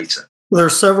record the data? Well, there are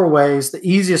several ways. The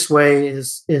easiest way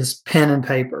is pen and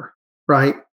paper,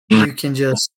 right?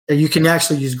 Mm-hmm. You can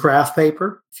actually use graph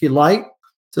paper if you like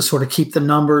to sort of keep the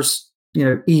numbers,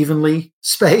 evenly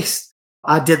spaced.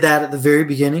 I did that at the very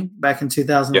beginning back in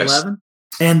 2011.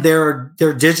 Yes. And there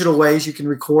are digital ways you can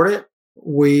record it.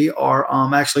 We are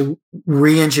actually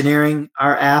re-engineering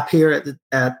our app here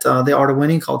at the Art of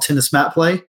Winning called Tennis Mat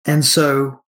Play. And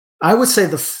so I would say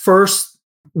the first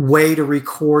way to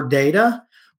record data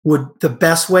the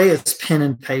best way is pen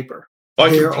and paper. I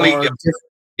completely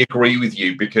agree with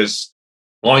you, because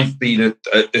I've been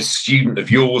a student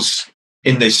of yours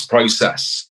in this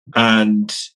process.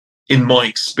 And in my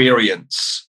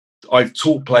experience, I've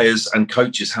taught players and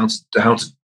coaches how to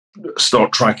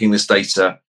start tracking this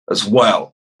data as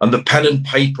well. And the pen and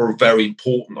paper are very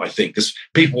important, I think, because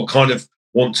people kind of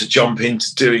want to jump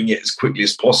into doing it as quickly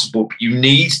as possible, but you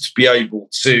need to be able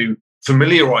to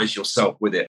familiarize yourself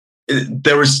with it.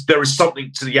 There is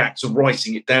something to the act of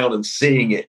writing it down and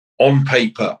seeing it on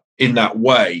paper in that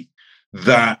way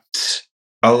that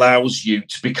allows you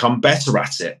to become better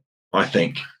at it, I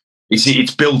think.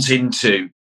 It's built into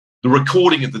the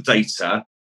recording of the data,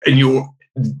 and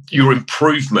your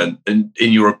improvement and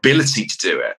in your ability to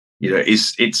do it.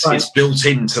 It's built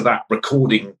into that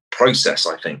recording process,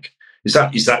 I think. Is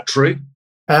that true?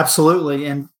 Absolutely.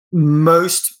 And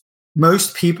most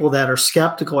people that are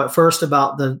skeptical at first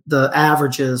about the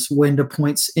averages, when do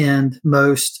points end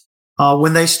most,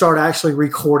 when they start actually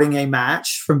recording a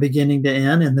match from beginning to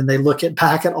end, and then they look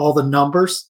back at all the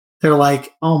numbers, they're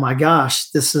like, oh my gosh,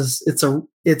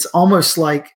 it's almost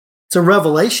like it's a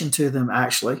revelation to them.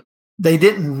 Actually, they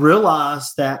didn't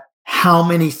realize that how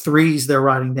many threes they're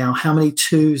writing down, how many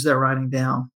twos they're writing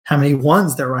down, how many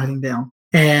ones they're writing down.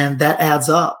 And that adds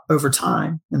up over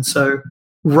time. And so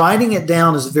writing it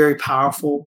down is a very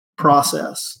powerful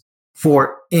process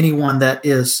for anyone that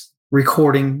is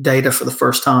recording data for the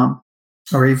first time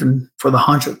or even for the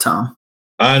 100th time.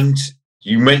 And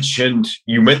you mentioned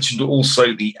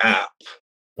also the app.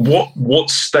 What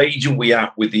stage are we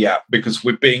at with the app? Because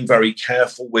we're being very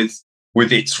careful with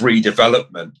its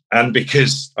redevelopment, and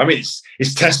because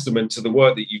it's testament to the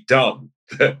work that you've done.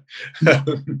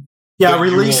 Yeah, I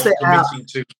released the app.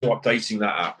 To updating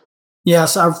that app.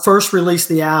 Yes, I first released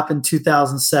the app in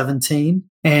 2017,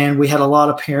 and we had a lot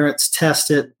of parents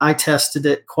test it. I tested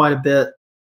it quite a bit.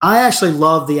 I actually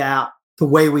love the app, the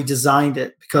way we designed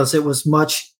it, because it was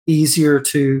much easier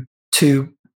to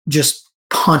to just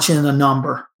punch in a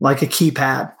number like a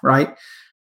keypad, right?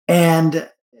 And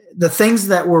the things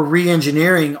that we're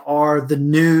re-engineering are the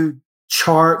new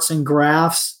charts and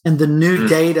graphs and the new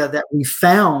data that we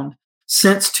found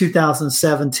since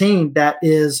 2017 that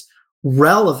is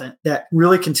relevant, that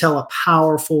really can tell a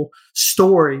powerful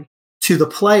story to the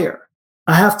player.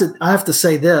 I have to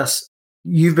say this.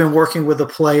 You've been working with a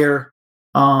player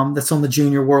that's on the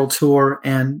Junior World Tour,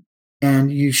 and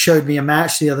you showed me a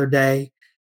match the other day,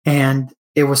 and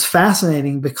it was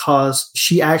fascinating because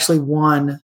she actually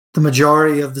won the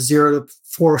majority of the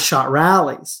 0-4 shot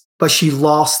rallies, but she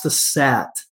lost the set.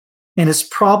 And it's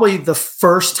probably the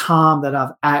first time that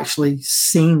I've actually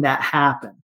seen that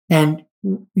happen. And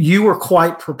you were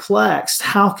quite perplexed.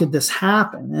 How could this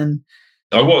happen? And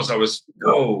I was,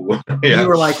 oh, yeah. You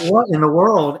were like, what in the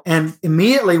world? And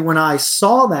immediately when I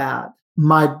saw that,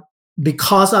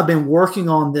 because I've been working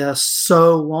on this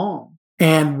so long,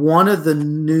 and one of the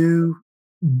new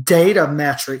data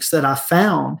metrics that I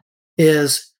found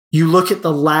is you look at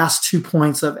the last 2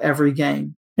 points of every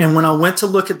game. And when I went to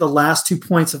look at the last 2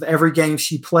 points of every game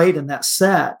she played in that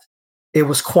set, it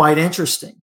was quite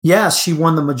interesting. Yes, she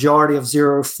won the majority of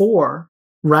 0-4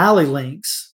 rally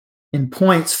links in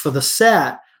points for the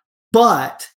set,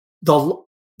 but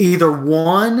either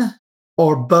one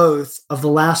or both of the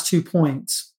last 2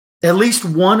 points, at least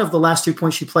one of the last 2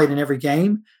 points she played in every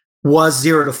game was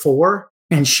 0-4,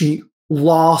 and she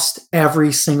lost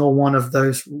every single one of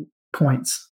those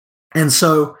points. And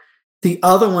so the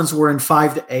other ones were in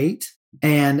 5-8,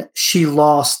 and she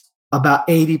lost about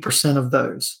 80% of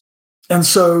those. And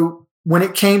so when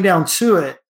it came down to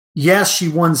it, yes, she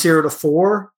won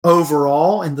 0-4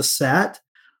 overall in the set,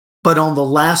 but on the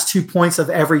last 2 points of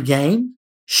every game,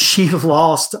 she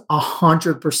lost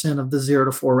 100% of the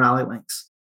 0-4 rally links.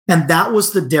 And that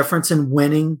was the difference in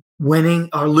winning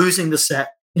or losing the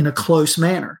set in a close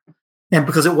manner. And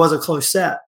because it was a close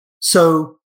set.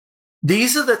 So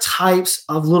these are the types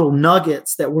of little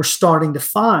nuggets that we're starting to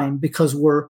find because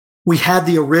we had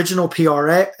the original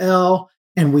PRL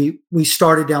and we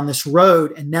started down this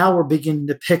road, and now we're beginning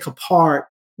to pick apart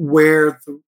where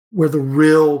the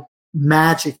real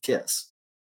magic is.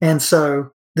 And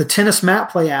so the Tennis Mat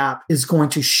Play app is going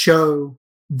to show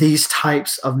these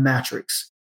types of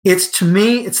metrics. To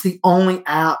me, it's the only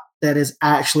app that is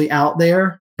actually out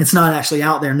there. It's not actually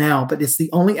out there now, but it's the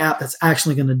only app that's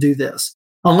actually going to do this.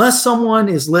 Unless someone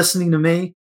is listening to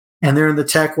me and they're in the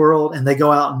tech world and they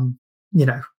go out and,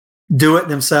 do it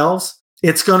themselves,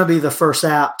 it's going to be the first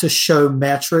app to show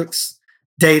metrics,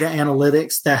 data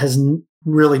analytics that has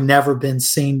really never been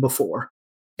seen before.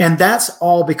 And that's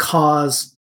all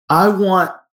because I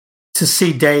want to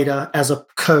see data as a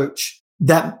coach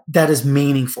that is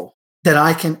meaningful, that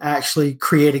I can actually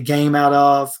create a game out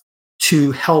of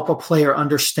to help a player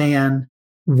understand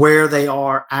where they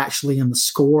are actually in the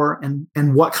score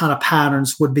and what kind of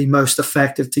patterns would be most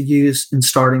effective to use in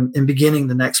starting and beginning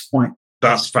the next point.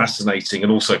 That's fascinating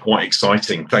and also quite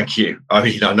exciting. Thank you. I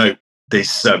mean, I know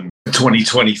this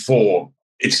 2024,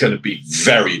 it's going to be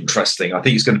very interesting. I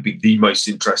think it's going to be the most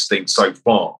interesting so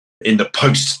far in the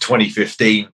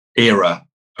post-2015 era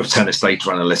of tennis data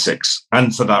analytics.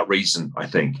 And for that reason, I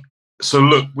think. So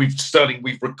look, we've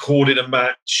recorded a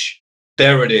match.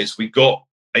 There it is. We've got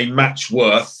a match's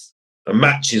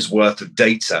worth of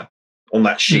data on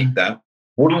that sheet there.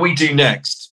 What do we do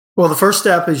next? Well, the first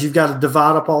step is you've got to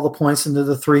divide up all the points into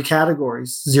the three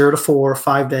categories: 0-4,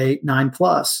 5-8,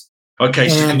 9+. Okay,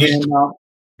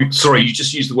 sorry, you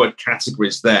just used the word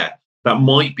categories there. That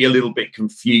might be a little bit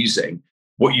confusing.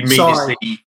 What you mean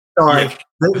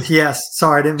is Yes,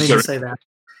 sorry, I didn't mean to say that.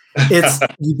 It's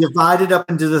you divide it up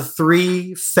into the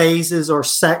three phases or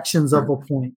sections of a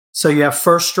point. So you have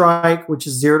first strike, which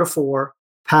is 0-4,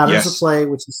 patterns of play,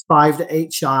 which is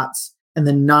 5-8 shots, and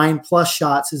then 9+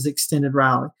 shots is extended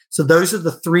rally. So those are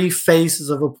the three phases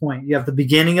of a point. You have the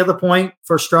beginning of the point,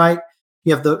 first strike.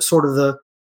 You have the sort of the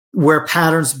where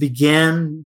patterns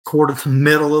begin, quarter to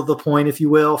middle of the point, if you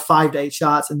will, 5-8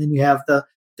 shots, and then you have the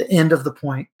end of the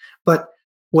point. But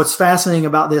what's fascinating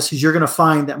about this is you're going to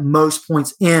find that most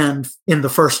points end in the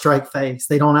first strike phase.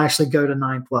 They don't actually go to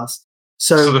 9+.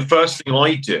 So the first thing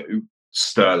I do,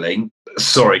 Sterling,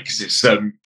 sorry, because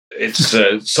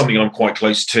it's something I'm quite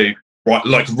close to.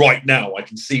 Right now, I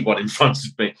can see one in front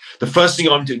of me. The first thing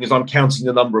I'm doing is I'm counting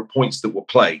the number of points that were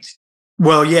played.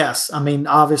 Well, yes. I mean,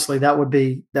 obviously, that would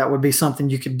be something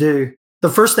you could do. The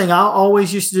first thing I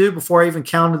always used to do before I even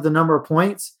counted the number of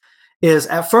points is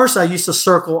at first I used to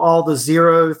circle all the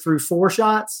 0-4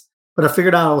 shots, but I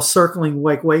figured out I was circling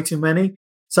way too many.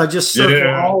 So I just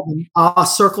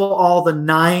circle all the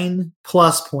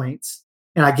 9+ points,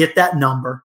 and I get that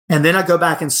number. And then I go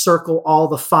back and circle all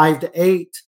the 5 to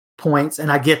 8 points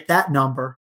and I get that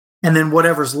number. And then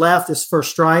whatever's left is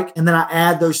first strike. And then I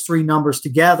add those 3 numbers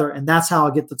together. And that's how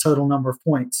I get the total number of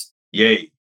points. Yeah,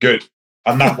 good.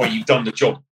 And that way you've done the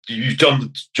job. You've done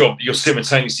the job. You're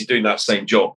simultaneously doing that same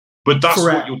job. But that's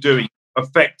Correct. What you're doing.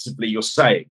 Effectively, you're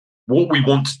saying what we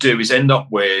want to do is end up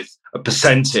with a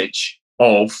percentage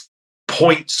of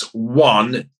points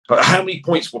won. But how many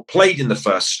points were played in the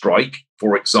first strike,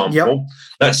 for example? Yep.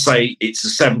 Let's say it's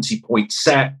a 70-point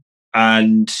set,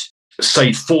 and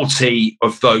say 40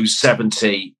 of those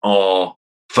 70 are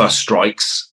first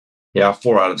strikes. Yeah,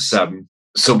 4 out of 7.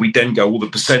 So we then go, well, the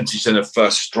percentage then of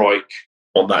first strike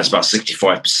on that is about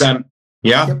 65%.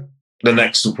 Yeah. Yep. The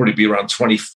next will probably be around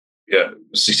 20. Yeah,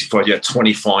 65,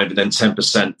 25, and then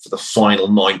 10% for the final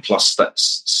 9 plus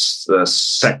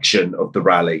section of the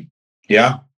rally.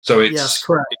 Yeah. So it's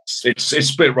correct. It's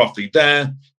split roughly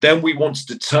there. Then we want to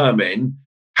determine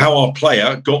how our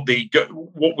player got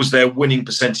what was their winning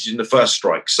percentage in the first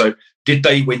strike. So did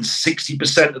they win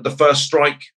 60% of the first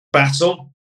strike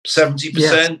battle? 70%?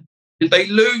 Yes. Did they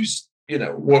lose?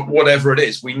 Whatever it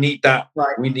is, we need that.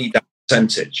 Right. We need that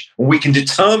percentage. And we can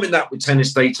determine that with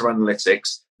tennis data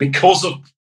analytics because of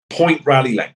point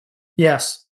rally length.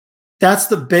 Yes. That's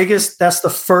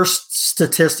the first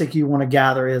statistic you want to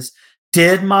gather is,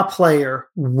 did my player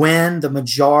win the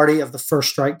majority of the first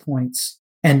strike points?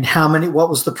 And what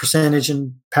was the percentage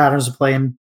in patterns of play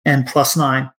and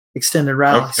 +9 extended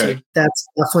rally? Okay. So that's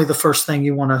definitely the first thing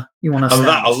you want to. And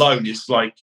that alone is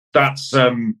that's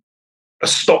a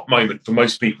stop moment for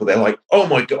most people. They're like, oh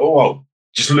my God,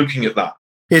 just looking at that.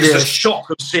 It's a shock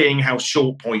of seeing how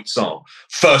short points are.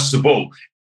 First of all,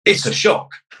 it's a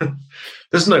shock.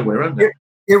 There's no way around it.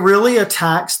 It really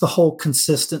attacks the whole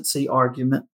consistency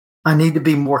argument. I need to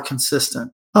be more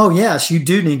consistent. Oh, yes, you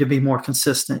do need to be more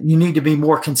consistent. You need to be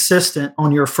more consistent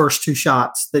on your first 2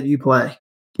 shots that you play.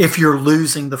 If you're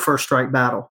losing the first strike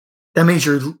battle, that means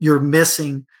you're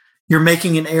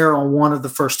making an error on one of the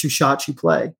first 2 shots you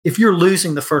play. If you're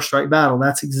losing the first strike battle,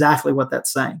 that's exactly what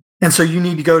that's saying. And so you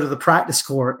need to go to the practice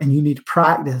court and you need to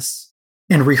practice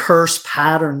and rehearse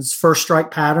patterns, first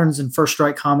strike patterns and first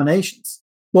strike combinations.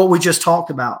 What we just talked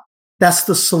about. That's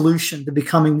the solution to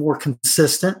becoming more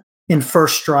consistent in the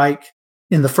first strike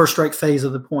phase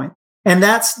of the point. And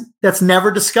that's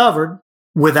never discovered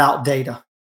without data.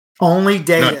 Only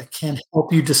data can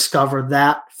help you discover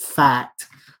that fact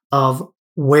of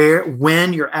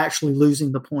when you're actually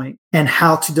losing the point and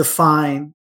how to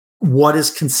define what does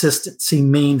consistency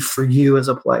mean for you as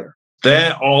a player.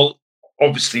 There are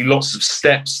obviously lots of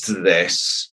steps to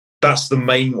this. That's the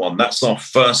main one. That's our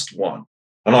first one.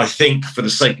 And I think for the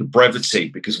sake of brevity,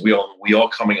 because we are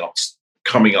coming up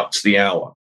to the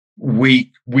hour,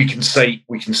 we can say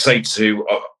to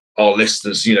our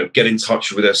listeners, get in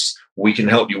touch with us. We can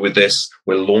help you with this.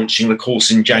 We're launching the course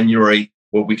in January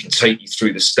where we can take you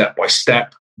through the step by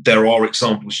step. There are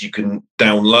examples you can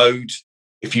download.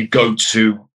 If you go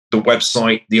to the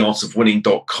website,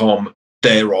 theartofwinning.com,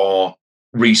 there are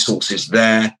resources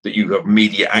there that you have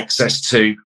immediate access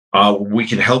to. We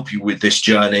can help you with this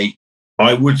journey.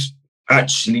 I would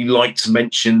actually like to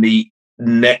mention the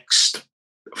next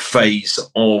phase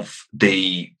of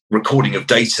the recording of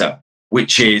data,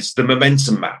 which is the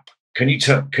momentum map. Can you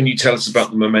tell us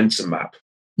about the momentum map?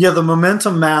 Yeah, the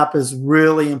momentum map is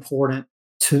really important.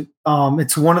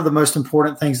 It's one of the most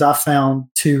important things I found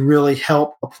to really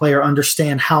help a player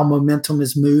understand how momentum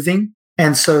is moving.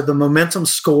 And so the momentum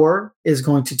score is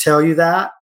going to tell you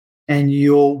that. And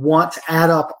you'll want to add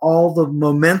up all the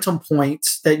momentum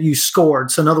points that you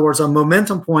scored. So in other words, a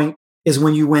momentum point is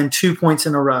when you win 2 points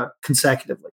in a row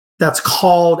consecutively. That's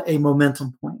called a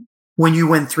momentum point. When you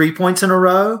win 3 points in a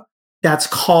row, that's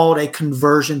called a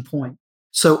conversion point.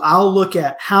 So I'll look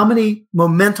at how many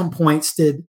momentum points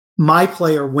did my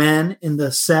player win in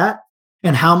the set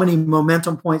and how many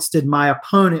momentum points did my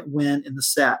opponent win in the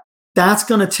set. That's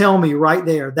going to tell me right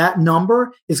there. That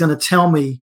number is going to tell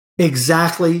me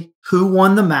exactly who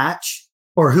won the match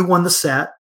or who won the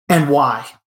set and why.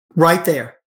 Right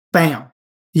there. Bam.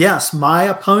 Yes, my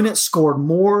opponent scored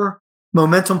more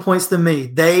momentum points than me.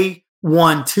 They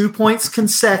won 2 points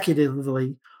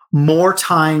consecutively more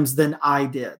times than I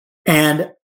did.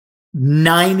 And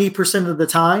 90% of the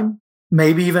time,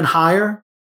 maybe even higher,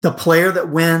 the player that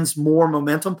wins more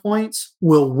momentum points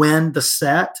will win the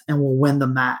set and will win the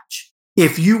match.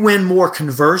 If you win more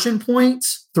conversion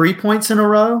points, 3 points in a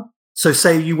row, so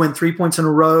say you win 3 points in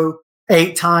a row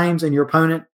 8 times and your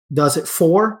opponent does it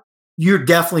 4, you're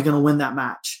definitely going to win that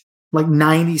match. Like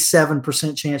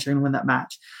 97% chance you're going to win that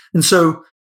match. And so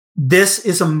this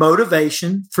is a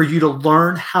motivation for you to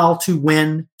learn how to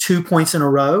win 2 points in a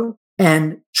row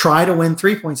and try to win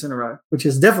 3 points in a row, which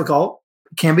is difficult.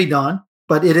 It can be done,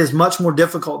 but it is much more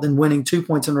difficult than winning 2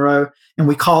 points in a row. And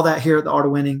we call that here at the Art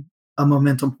of Winning a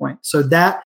momentum point. So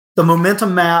that the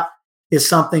momentum map is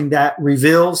something that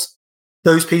reveals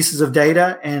those pieces of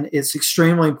data. And it's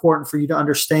extremely important for you to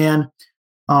understand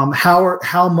how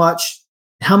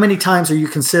many times are you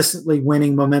consistently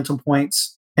winning momentum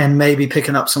points and maybe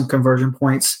picking up some conversion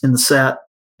points in the set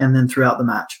and then throughout the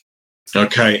match.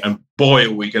 Okay. And boy,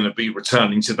 are we going to be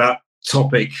returning to that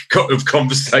topic of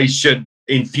conversation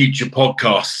in future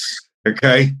podcasts.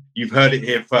 Okay. You've heard it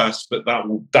here first, but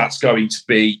that's going to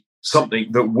be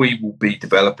something that we will be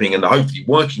developing and hopefully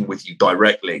working with you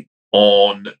directly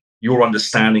on your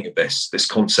understanding of this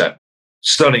concept.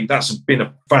 Sterling, that's been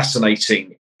a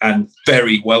fascinating and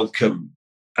very welcome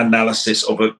analysis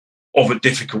of a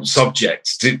difficult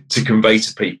subject to convey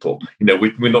to people. You know,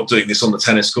 we're not doing this on the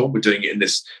tennis court, we're doing it in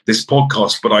this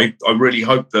podcast, but I really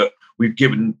hope that we've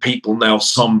given people now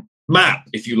some map,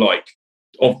 if you like,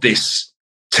 of this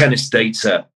tennis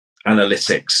data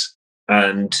analytics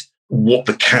and what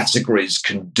the categories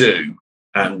can do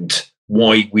and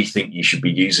why we think you should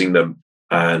be using them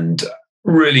and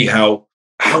really how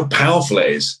powerful it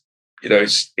is. You know,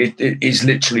 it is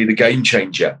literally the game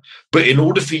changer. But in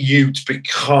order for you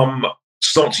to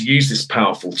start to use this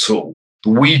powerful tool,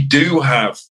 we do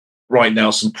have right now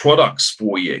some products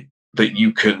for you that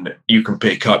you can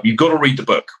pick up. You've got to read the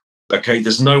book. Okay,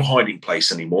 there's no hiding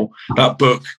place anymore. That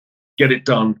book, get it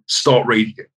done, start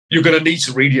reading it. You're going to need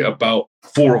to read it about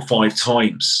 4 or 5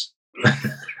 times.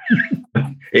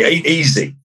 It ain't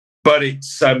easy, but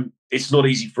it's not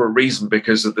easy for a reason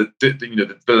because of the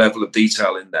level of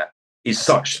detail in there is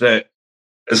such that,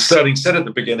 as Sterling said at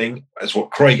the beginning, as what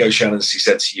Craig O'Shaughnessy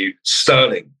said to you,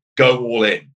 Sterling, go all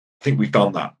in. I think we've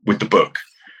done that with the book.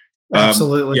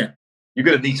 Absolutely. Yeah. You're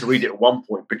going to need to read it at one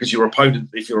point because if your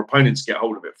opponents get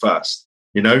hold of it first,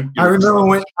 you know. I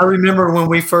remember when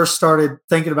we first started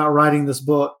thinking about writing this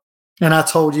book, and I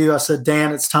told you, I said,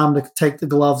 Dan, it's time to take the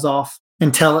gloves off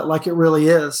and tell it like it really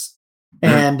is.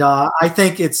 Mm-hmm. And I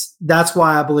think that's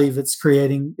why I believe it's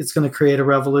going to create a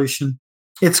revolution.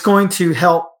 It's going to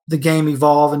help the game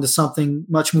evolve into something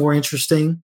much more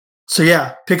interesting. So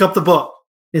yeah, pick up the book.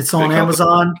 It's on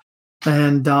Amazon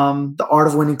and The Art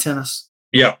of Winning Tennis.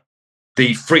 Yeah.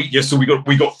 The free, so we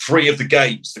got 3 of the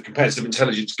games, the competitive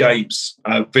intelligence games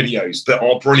videos that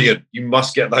are brilliant. You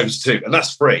must get those too, and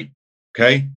that's free.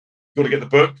 Okay, you've got to get the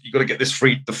book. You've got to get the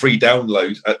free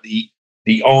download at the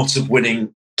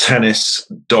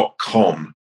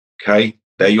artofwinningtennis.com. Okay,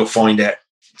 there you'll find it.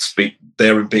 It's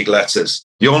there in big letters.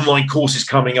 The online course is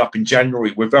coming up in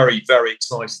January. We're very, very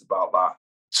excited about that.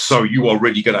 So you are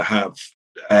really going to have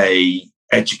a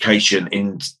education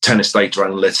in tennis data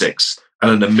analytics and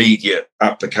an immediate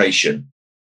application.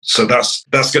 So that's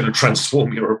going to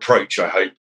transform your approach, I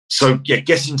hope. So yeah,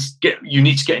 you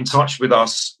need to get in touch with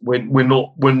us. We're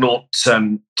not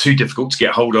too difficult to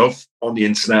get hold of on the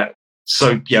internet.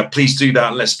 So yeah, please do that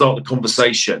and let's start the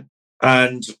conversation.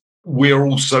 And we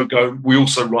also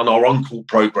run our on-call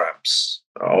programs,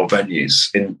 our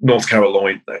venues in North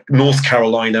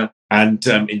Carolina, and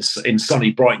in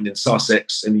sunny Brighton in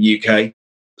Sussex in the UK.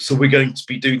 So we're going to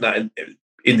be doing that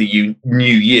in the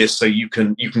new year, so you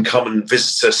can come and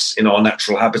visit us in our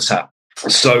natural habitat.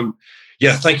 So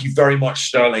yeah, thank you very much,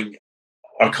 Sterling.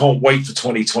 I can't wait for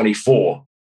 2024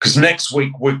 because next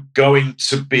week we're going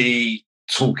to be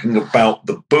talking about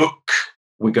the book.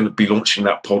 We're going to be launching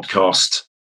that podcast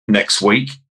next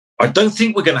week. I don't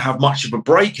think we're going to have much of a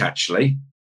break actually,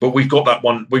 but we've got that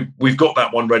one. We've got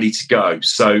that one ready to go.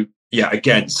 So yeah,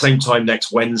 again, same time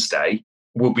next Wednesday.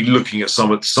 We'll be looking at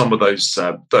some of those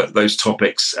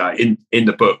topics in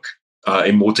the book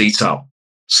in more detail.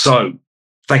 So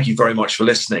thank you very much for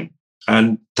listening.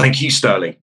 And thank you,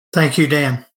 Sterling. Thank you,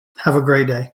 Dan. Have a great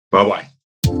day. Bye-bye.